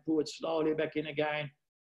again and pour it slowly back in again.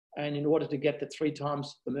 And in order to get the 3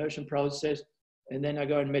 times immersion process, and then I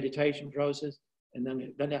go in meditation process, and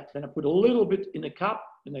then I put a little bit in a cup,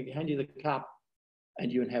 and I hand you the cup,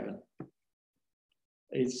 and you're in heaven.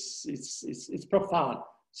 It's profound.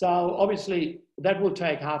 So obviously that will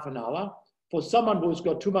take half an hour. For someone who's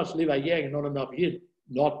got too much liver yang and not enough yin,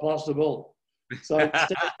 not possible. So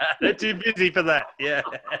they're too busy for that. Yeah.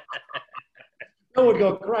 I would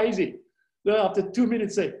go crazy. After 2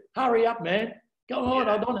 minutes, say, hurry up, man. Come on,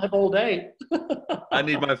 I don't have all day. I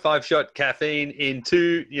need my 5-shot caffeine in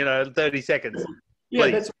 30 seconds. Yeah,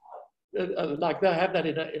 please. That's like they have that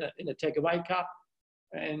in a takeaway cup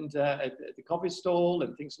and at the coffee stall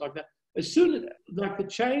and things like that. As soon as like the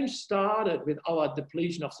change started with our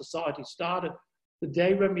depletion of society started the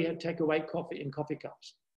day when we had takeaway coffee in coffee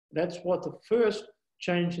cups. That's what the first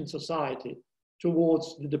change in society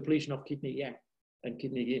towards the depletion of kidney yang and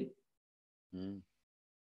kidney yin. Mm.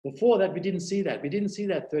 Before that, we didn't see that. We didn't see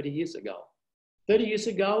that 30 years ago. 30 years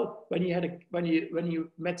ago, when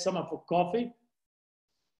you met someone for coffee,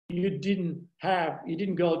 you didn't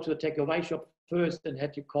go to a takeaway shop first and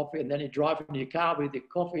had your coffee, and then you drive in your car with your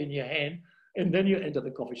coffee in your hand, and then you enter the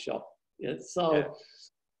coffee shop. Yeah, so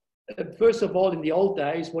first of all, in the old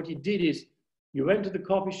days, what you did is you went to the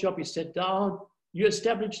coffee shop, you sat down, you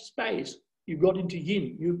established space, you got into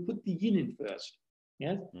yin, you put the yin in first.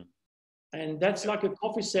 Yeah. Mm. And that's like a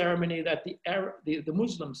coffee ceremony that the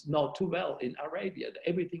Muslims know too well in Arabia.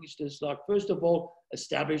 Everything is just like, first of all,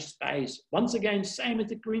 establish space. Once again, same as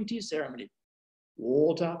the green tea ceremony.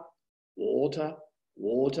 Water, water,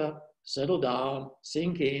 water, settle down,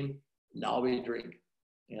 sink in, now we drink.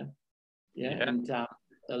 Yeah. And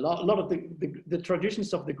a lot of the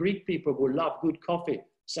traditions of the Greek people who love good coffee,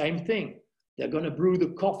 same thing. They're going to brew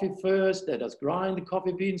the coffee first, they just grind the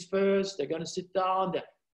coffee beans first, they're going to sit down,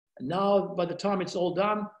 and now, by the time it's all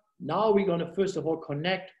done, now we're going to first of all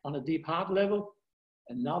connect on a deep heart level,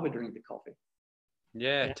 and now we drink the coffee.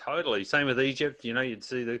 Yeah, totally. Same with Egypt. You'd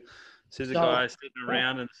see the guys sitting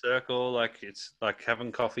around in a circle, like it's like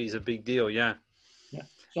having coffee is a big deal. Yeah.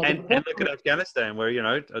 So and look at Afghanistan, where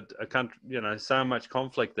a country, so much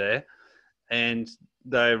conflict there, and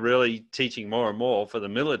they're really teaching more and more for the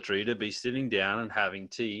military to be sitting down and having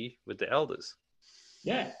tea with the elders.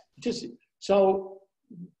 Yeah, so.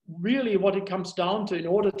 Really what it comes down to, in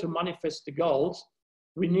order to manifest the goals,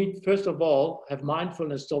 we need, first of all, have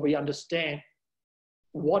mindfulness so we understand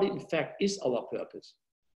what in fact is our purpose.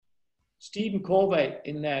 Stephen Covey,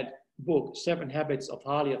 in that book, 7 Habits of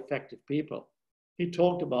Highly Effective People, he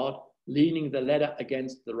talked about leaning the ladder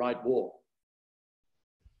against the right wall.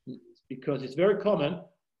 Because it's very common,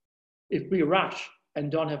 if we rush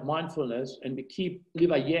and don't have mindfulness and we keep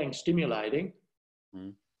liver yang stimulating,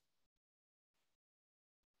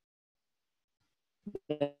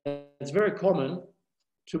 it's very common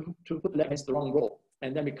to put that against the wrong wall.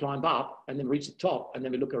 And then we climb up and then reach the top and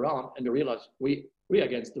then we look around and we realize we're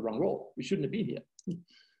against the wrong wall. We shouldn't have been here.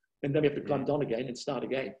 And then we have to climb down again and start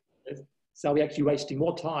again. So we're actually wasting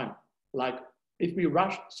more time. Like if we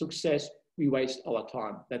rush success, we waste our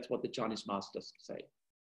time. That's what the Chinese masters say.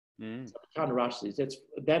 So we can't rush this.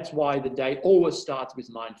 That's why the day always starts with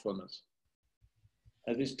mindfulness.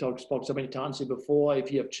 As we spoke so many times here before,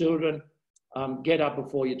 if you have children, get up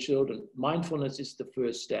before your children. Mindfulness is the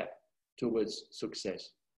first step towards success.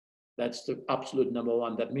 That's the absolute number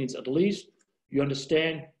one. That means at least you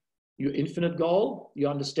understand your infinite goal. You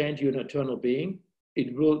understand you're an eternal being.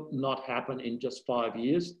 It will not happen in just 5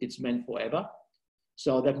 years. It's meant forever.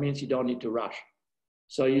 So that means you don't need to rush.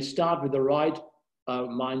 So you start with the right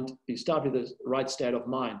mind. You start with the right state of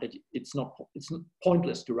mind that it's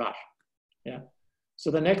pointless to rush. Yeah.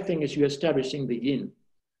 So the next thing is you're establishing the yin.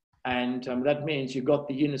 And that means you got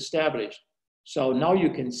the yin established. So now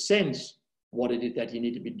you can sense what it is that you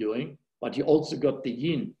need to be doing, but you also got the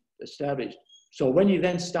yin established. So when you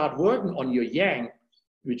then start working on your yang,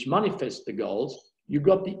 which manifests the goals, you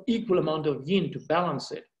got the equal amount of yin to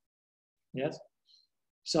balance it. Yes?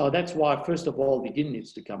 So that's why, first of all, the yin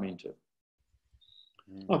needs to come into.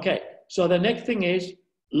 Okay, so the next thing is,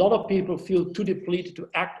 a lot of people feel too depleted to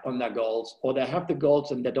act on their goals, or they have the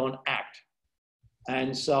goals and they don't act.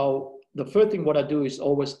 And so the first thing what I do is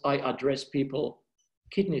always I address people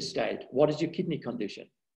kidney state. What is your kidney condition?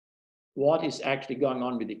 What is actually going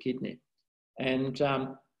on with the kidney? And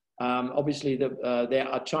obviously there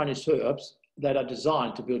are Chinese herbs that are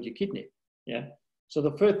designed to build your kidney. Yeah. So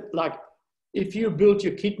the first, like if you build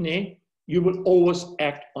your kidney, you will always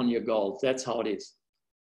act on your goals. That's how it is.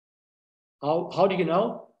 How do you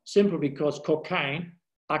know? Simply because cocaine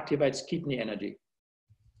activates kidney energy.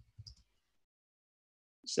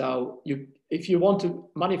 So if you want to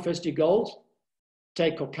manifest your goals,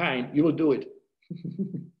 take cocaine, you will do it.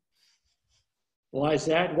 Why is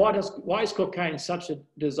that? Why is cocaine such a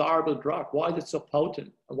desirable drug? Why is it so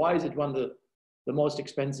potent? Why is it one of the most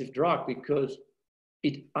expensive drug? Because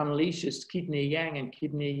it unleashes kidney yang and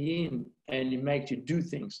kidney yin, and it makes you do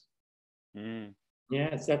things. Mm.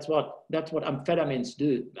 Yes, that's what amphetamines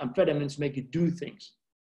do. Amphetamines make you do things.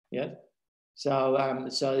 Yes. So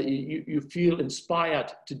so you feel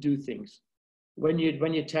inspired to do things when you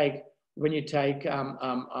take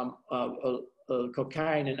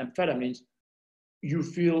cocaine and amphetamines. You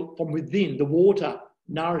feel from within, the water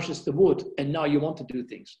nourishes the wood, and now you want to do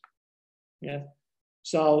things. Yeah.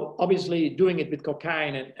 So obviously doing it with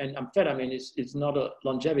cocaine and amphetamine is not a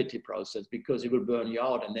longevity process, because it will burn you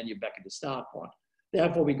out and then you're back at the start point.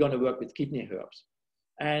 Therefore, we're going to work with kidney herbs.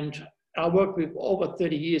 And I work with over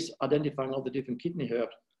 30 years identifying all the different kidney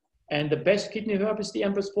herbs. And the best kidney herb is the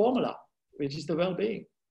Empress Formula, which is the well-being.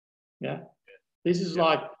 Yeah. This is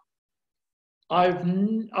like, I've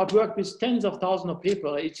worked with tens of thousands of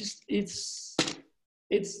people. It's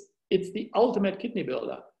the ultimate kidney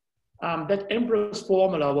builder. That Empress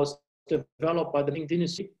Formula was developed by the Ming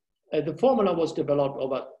Dynasty. The formula was developed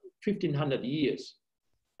over 1,500 years.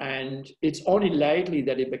 And it's only lately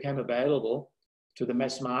that it became available to the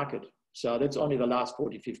mass market. So that's only the last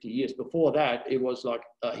 40, 50 years. Before that, it was like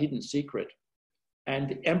a hidden secret. And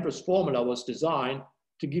the Empress Formula was designed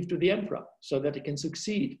to give to the emperor so that it can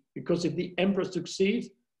succeed. Because if the emperor succeeds,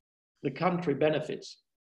 the country benefits.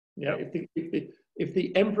 Yeah. If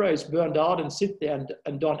the emperor is burned out and sit there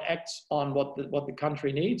and don't act on what the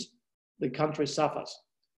country needs, the country suffers.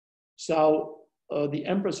 So the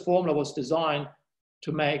Empress Formula was designed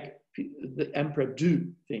to make the emperor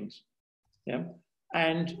do things. Yeah.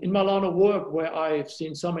 And in my line of work, where I've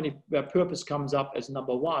seen where purpose comes up as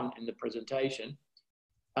number one in the presentation,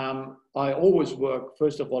 I always work,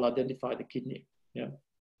 first of all, identify the kidney. Yeah.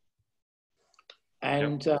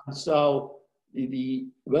 And so the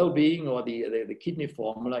well-being or the kidney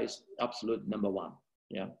formula is absolute number one.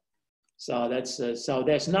 Yeah. So that's so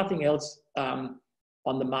there's nothing else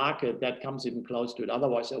on the market that comes even close to it.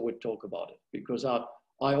 Otherwise, I would talk about it, because I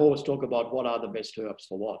always talk about what are the best herbs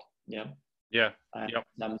for what. Yeah. Yeah.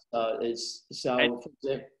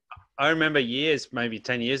 I remember years, maybe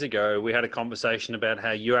 10 years ago, we had a conversation about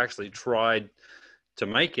how you actually tried to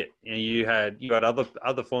make it. You had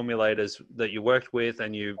other formulators that you worked with,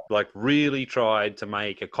 and you like really tried to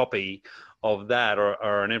make a copy of that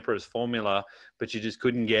or an Emperor's Formula, but you just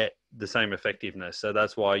couldn't get the same effectiveness. So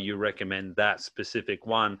that's why you recommend that specific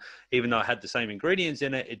one, even though it had the same ingredients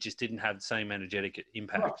in it, it just didn't have the same energetic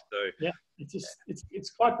impact. So yeah, it's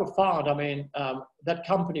quite profound. I mean, that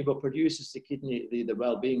company that produces the kidney, the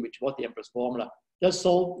well-being, which was the Empress Formula, they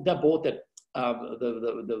bought that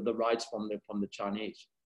the rights from the Chinese.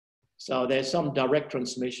 So there's some direct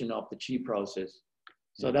transmission of the qi process.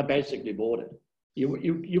 So they basically bought it.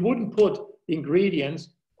 You wouldn't put ingredients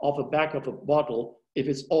off the back of a bottle if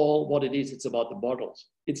it's all what it is. It's about the bottles.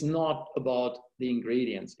 It's not about the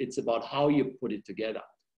ingredients. It's about how you put it together.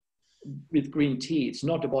 With green tea, it's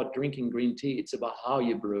not about drinking green tea. It's about how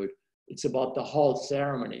you brew it. It's about the whole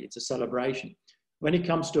ceremony. It's a celebration. When it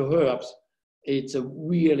comes to herbs, it's a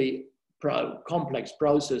really complex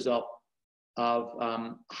process of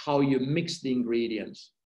how you mix the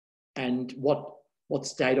ingredients and what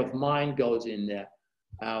state of mind goes in there.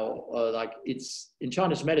 Like it's in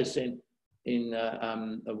Chinese medicine, in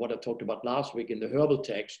what I talked about last week in the herbal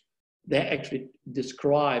text, they actually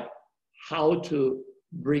describe how to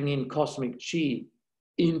bring in cosmic qi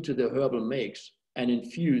into the herbal mix and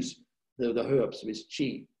infuse the herbs with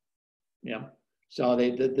qi. Yeah. So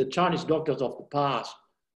the Chinese doctors of the past,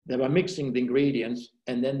 they were mixing the ingredients,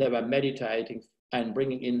 and then they were meditating and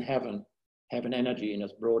bringing in heaven energy, and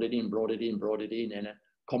just brought it in, and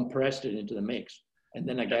compressed it into the mix. And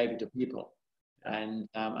then I gave it to people. And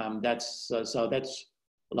that's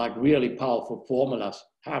like really powerful formulas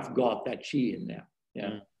have got that qi in there. Yeah.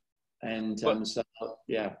 Mm. And so,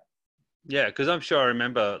 yeah. Yeah, because I'm sure I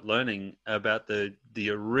remember learning about the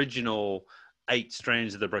original 8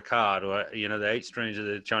 strands of the brocade, or, the 8 strands of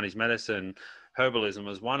the Chinese medicine. Herbalism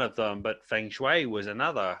was one of them, but Feng Shui was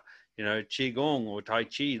another. Qigong or Tai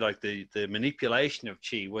Chi, like the manipulation of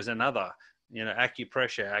Qi, was another.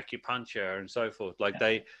 Acupressure, acupuncture, and so forth. Like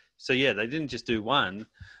they didn't just do one.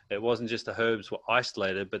 It wasn't just the herbs were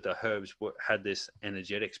isolated, but the herbs had this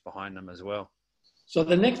energetics behind them as well. So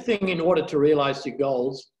the next thing, in order to realize your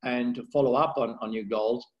goals and to follow up on your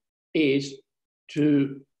goals, is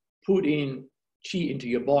to put in qi into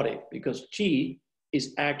your body, because qi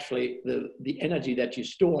is actually the energy that you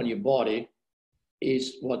store in your body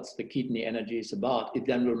is what the kidney energy is about. It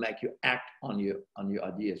then will make you act on your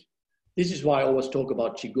ideas. This is why I always talk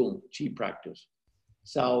about qigong, qi practice.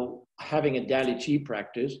 So having a daily qi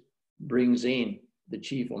practice brings in the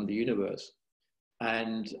qi from the universe.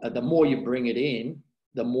 And the more you bring it in,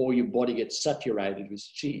 the more your body gets saturated with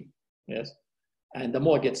qi. Yes. And the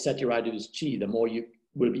more it gets saturated with qi, the more you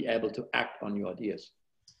will be able to act on your ideas.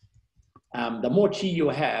 The more qi you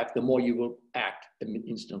have, the more you will act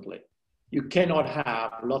instantly. You cannot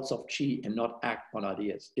have lots of qi and not act on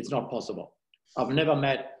ideas. It's not possible. I've never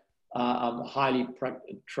met a highly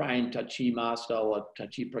trained Tai Chi master or Tai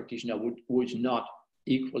Chi practitioner who is not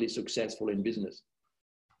equally successful in business.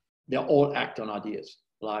 They all act on ideas.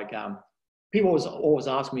 Like people always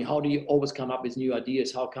ask me, how do you always come up with new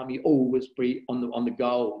ideas? How come you always be on the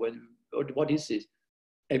go? What is this?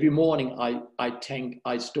 Every morning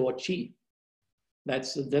I store qi.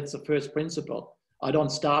 That's the first principle. I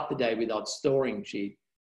don't start the day without storing qi.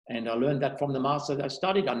 And I learned that from the master that I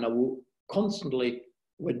studied under, who constantly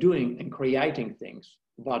were doing and creating things.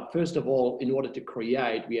 But first of all, in order to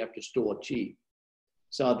create, we have to store qi.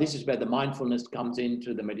 So this is where the mindfulness comes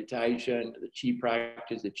into, the meditation, the qi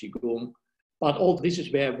practice, the qigong. But also this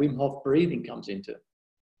is where Wim Hof breathing comes into.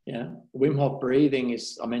 Yeah, Wim Hof breathing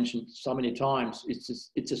is, I mentioned so many times,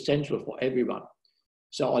 it's essential for everyone.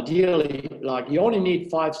 So ideally, like you only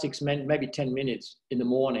need 5, 6 minutes, maybe 10 minutes in the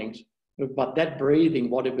mornings, but that breathing,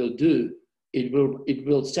 what it will do, it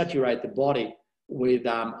will saturate the body with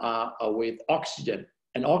oxygen,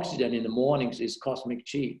 and oxygen in the mornings is cosmic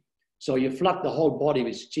qi. So you flood the whole body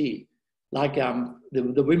with qi. Like the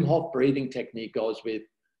Wim Hof breathing technique goes with,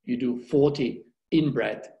 you do 40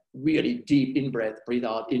 in-breath, really deep in-breath, breathe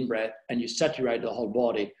out, in-breath, and you saturate the whole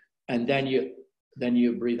body. And then you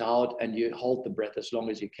breathe out and you hold the breath as long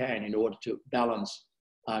as you can in order to balance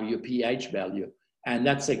your pH value. And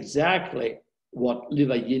that's exactly what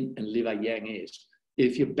liver yin and liver yang is.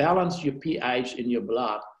 If you balance your pH in your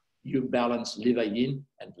blood, you balance liver yin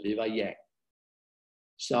and liver yang.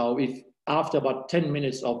 So if after about 10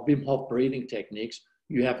 minutes of Wim Hof breathing techniques,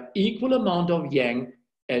 you have equal amount of yang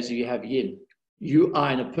as you have yin, you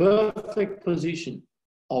are in a perfect position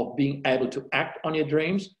of being able to act on your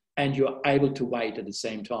dreams, and you're able to wait at the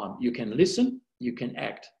same time. You can listen, you can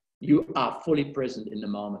act. You are fully present in the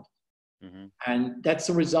moment. Mm-hmm. And that's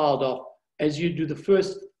the result of, as you do the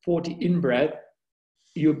first 40 in-breath,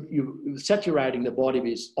 you're saturating the body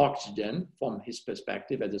with oxygen from his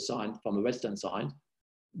perspective as a sign, from a Western science.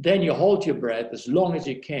 Then you hold your breath as long as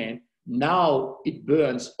you can. Now it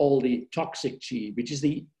burns all the toxic qi, which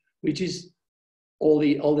is all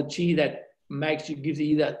the qi that gives you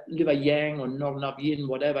either liver yang or not enough yin,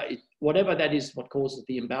 whatever that is, what causes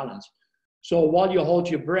the imbalance. So while you hold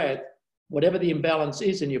your breath, whatever the imbalance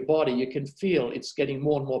is in your body, you can feel it's getting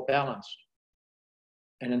more and more balanced.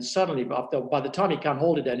 And then suddenly, by the time you can't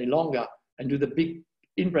hold it any longer and do the big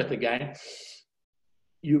in-breath again,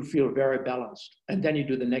 you feel very balanced. And then you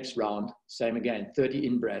do the next round, same again, 30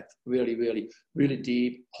 in-breath, really, really, really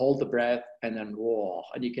deep, hold the breath, and then whoa.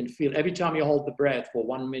 And you can feel, every time you hold the breath for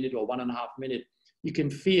 1 minute or 1.5 minutes, you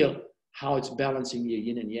can feel how it's balancing your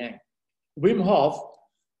yin and yang. Wim Hof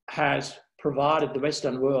has provided the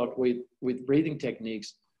Western world with breathing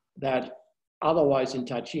techniques that otherwise in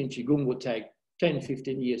Tai Chi and Qigong would take 10,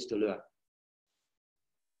 15 years to learn.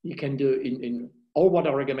 You can do what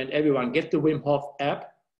I recommend everyone, get the Wim Hof app.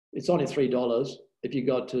 It's only $3. If you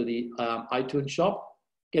go to the iTunes shop,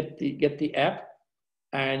 get the app,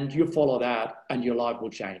 and you follow that, and your life will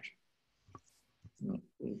change.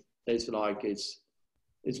 It's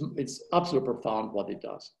absolutely profound what it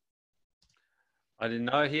does. I didn't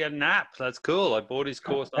know he had an app. That's cool. I bought his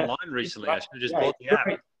course online recently. I should have just bought the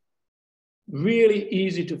app. Really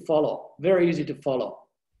easy to follow. Very easy to follow.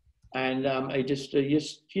 And you just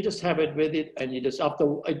have it with it, and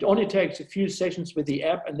it only takes a few sessions with the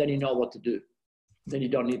app, and then you know what to do. Then you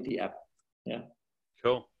don't need the app. Yeah.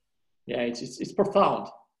 Cool. Yeah, it's profound.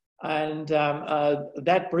 And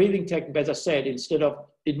that breathing technique, as I said,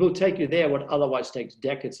 it will take you there what otherwise takes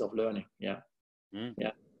decades of learning. Yeah. Mm.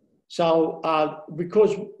 Yeah. So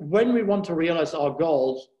because when we want to realize our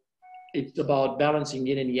goals, it's about balancing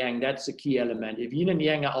yin and yang. That's the key element. If yin and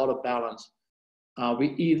yang are out of balance,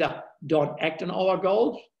 we either don't act on our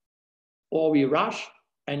goals, or we rush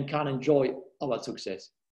and can't enjoy our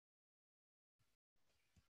success.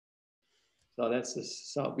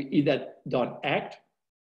 So we either don't act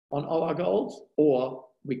on our goals, or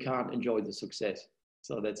we can't enjoy the success.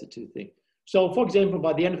 So that's the two things. So for example,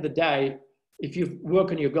 by the end of the day, if you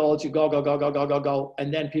work on your goals, you go,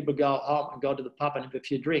 and then people go home and go to the pub and have a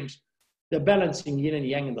few drinks, they're balancing yin and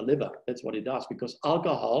yang in the liver. That's what it does, because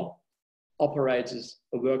alcohol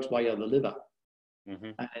works via the liver.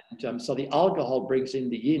 Mm-hmm. And so the alcohol brings in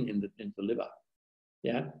the yin in the liver.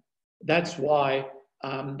 Yeah, that's why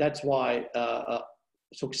That's why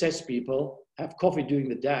success people have coffee during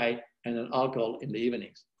the day and an alcohol in the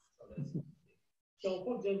evenings. So,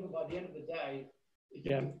 for example, by the end of the day, if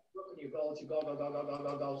you look at your goals, you go.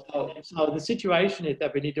 So the situation is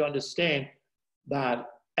that we need to understand that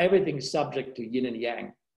everything is subject to yin and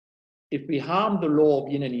yang. If we harm the law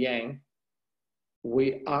of yin and yang,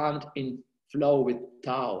 we aren't in flow with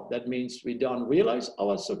Tao. That means we don't realize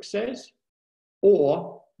our success,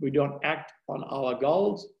 or we don't act on our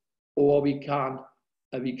goals, or we can't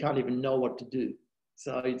even know what to do.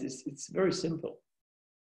 So it's very simple.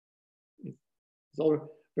 It's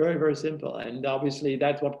all very, very simple. And obviously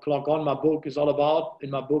that's what Clock On, my book, is all about. In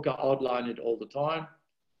my book, I outline it all the time.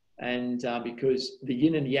 And because the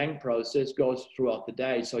yin and yang process goes throughout the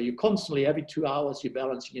day. So you constantly, every 2 hours, you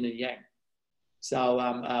balance yin and yang. So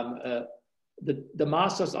the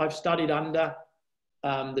masters I've studied under,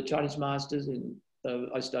 the Chinese masters and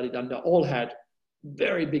I studied under, all had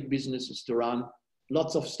very big businesses to run,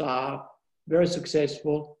 lots of staff, very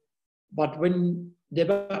successful. But when they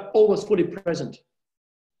were always fully present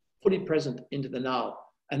into the now.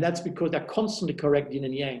 And that's because they constantly correct yin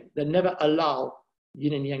and yang. They never allow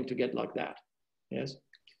yin and yang to get like that. Yes.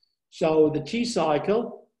 So the chi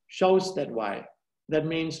cycle shows that way. That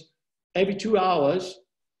means every 2 hours,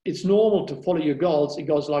 it's normal to follow your goals. It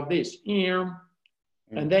goes like this.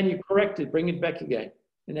 And then you correct it, bring it back again.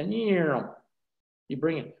 And then you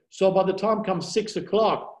bring it. So by the time comes 6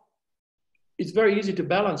 o'clock, it's very easy to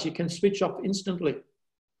balance. You can switch off instantly,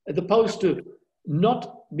 as opposed to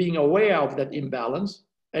not being aware of that imbalance.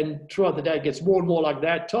 And throughout the day, it gets more and more like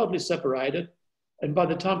that, totally separated. And by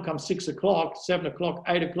the time comes 6 o'clock, 7 o'clock,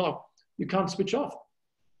 8 o'clock, you can't switch off.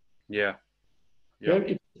 Yeah.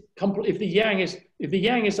 If the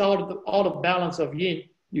yang is out of balance of yin,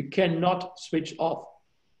 you cannot switch off.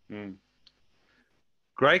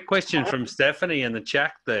 Great question from Stephanie in the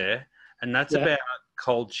chat there, and that's about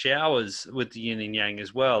cold showers with the yin and yang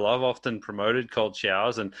as well. I've often promoted cold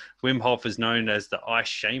showers, and Wim Hof is known as the ice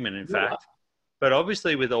shaman, in fact. But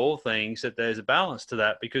obviously, with all things, that there's a balance to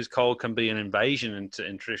that, because cold can be an invasion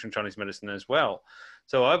in traditional Chinese medicine as well.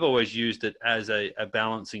 So I've always used it as a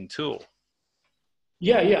balancing tool.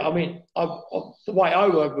 Yeah. I mean, the way I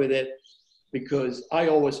work with it, because I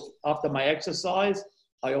always, after my exercise,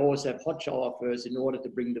 I always have hot shower first in order to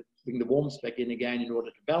bring the warmth back in again, in order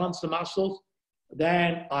to balance the muscles.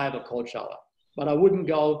 Then I have a cold shower. But I wouldn't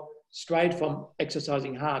go straight from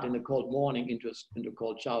exercising hard in the cold morning into a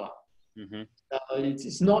cold shower.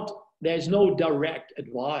 It's not, there's no direct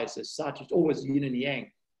advice as such. It's always yin and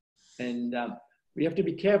yang. And we have to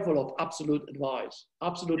be careful of absolute advice.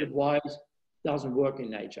 Absolute advice doesn't work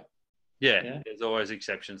in nature. There's always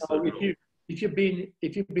exceptions. So if you've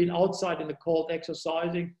been outside in the cold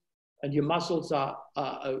exercising, and your muscles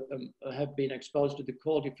have been exposed to the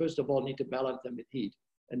cold, you first of all need to balance them with heat,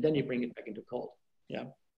 and then you bring it back into cold.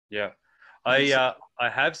 I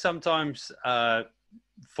have sometimes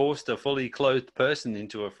forced a fully clothed person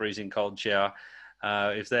into a freezing cold shower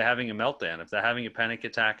if they're having a meltdown, if they're having a panic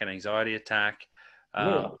attack, an anxiety attack.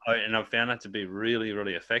 And I've found that to be really,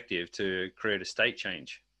 really effective to create a state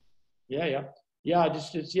change.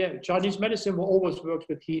 Chinese medicine will always work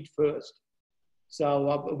with heat first. So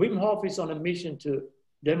Wim Hof is on a mission to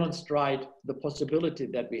demonstrate the possibility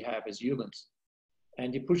that we have as humans.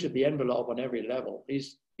 And he pushes the envelope on every level.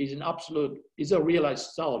 He's a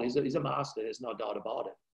realized soul. He's a master, there's no doubt about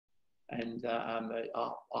it. And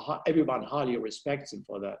everyone highly respects him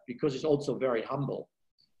for that, because he's also very humble.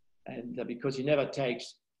 And because he never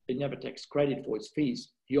takes credit for his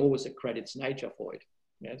fees. He always accredits nature for it.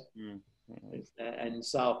 Yes. And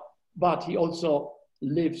so, but he also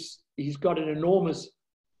he's got an enormous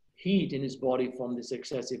heat in his body from this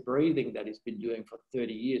excessive breathing that he's been doing for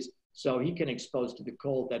 30 years. So he can expose to the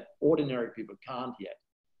cold that ordinary people can't yet.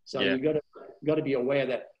 So you got to be aware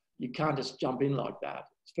that you can't just jump in like that.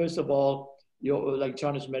 First of all, like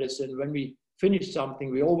Chinese medicine, when we finish something,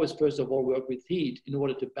 we always first of all work with heat in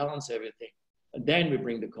order to balance everything, and then we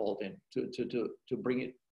bring the cold in to bring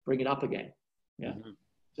it up again.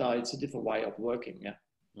 So it's a different way of working.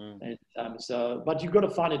 And but you've got to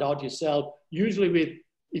find it out yourself. Usually,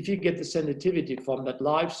 if you get the sensitivity from that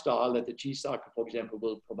lifestyle that the Chi cycle, for example,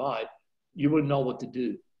 will provide, you will know what to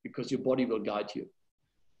do, because your body will guide you.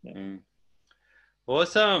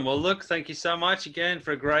 Awesome. Well, look, thank you so much again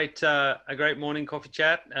for a great morning coffee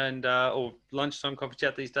chat or lunchtime coffee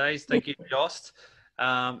chat these days. Thank you, Jost.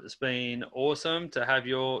 It's been awesome to have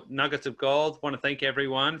your nuggets of gold. I want to thank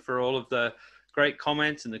everyone for all of the great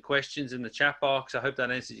comments and the questions in the chat box. I hope that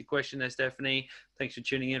answers your question there, Stephanie. Thanks for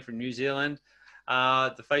tuning in from New Zealand.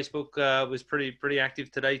 The Facebook was pretty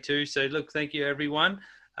active today too. So look, thank you everyone.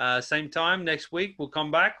 Same time next week, we'll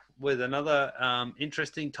come back with another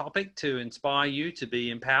interesting topic to inspire you to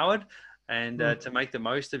be empowered and to make the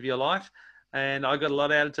most of your life. And I got a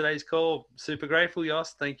lot out of today's call. Super grateful,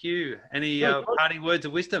 Jost. Thank you. Any parting words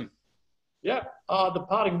of wisdom? Yeah, the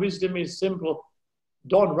parting wisdom is simple.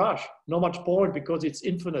 Don't rush. Not much point because it's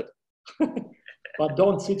infinite. But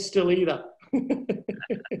don't sit still either.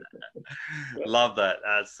 Love that.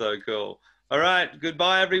 That's so cool. All right.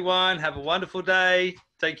 Goodbye, everyone. Have a wonderful day.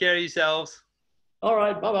 Take care of yourselves. All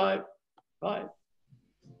right. Bye-bye. Bye.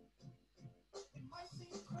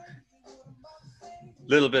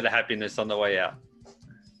 Little bit of happiness on the way out.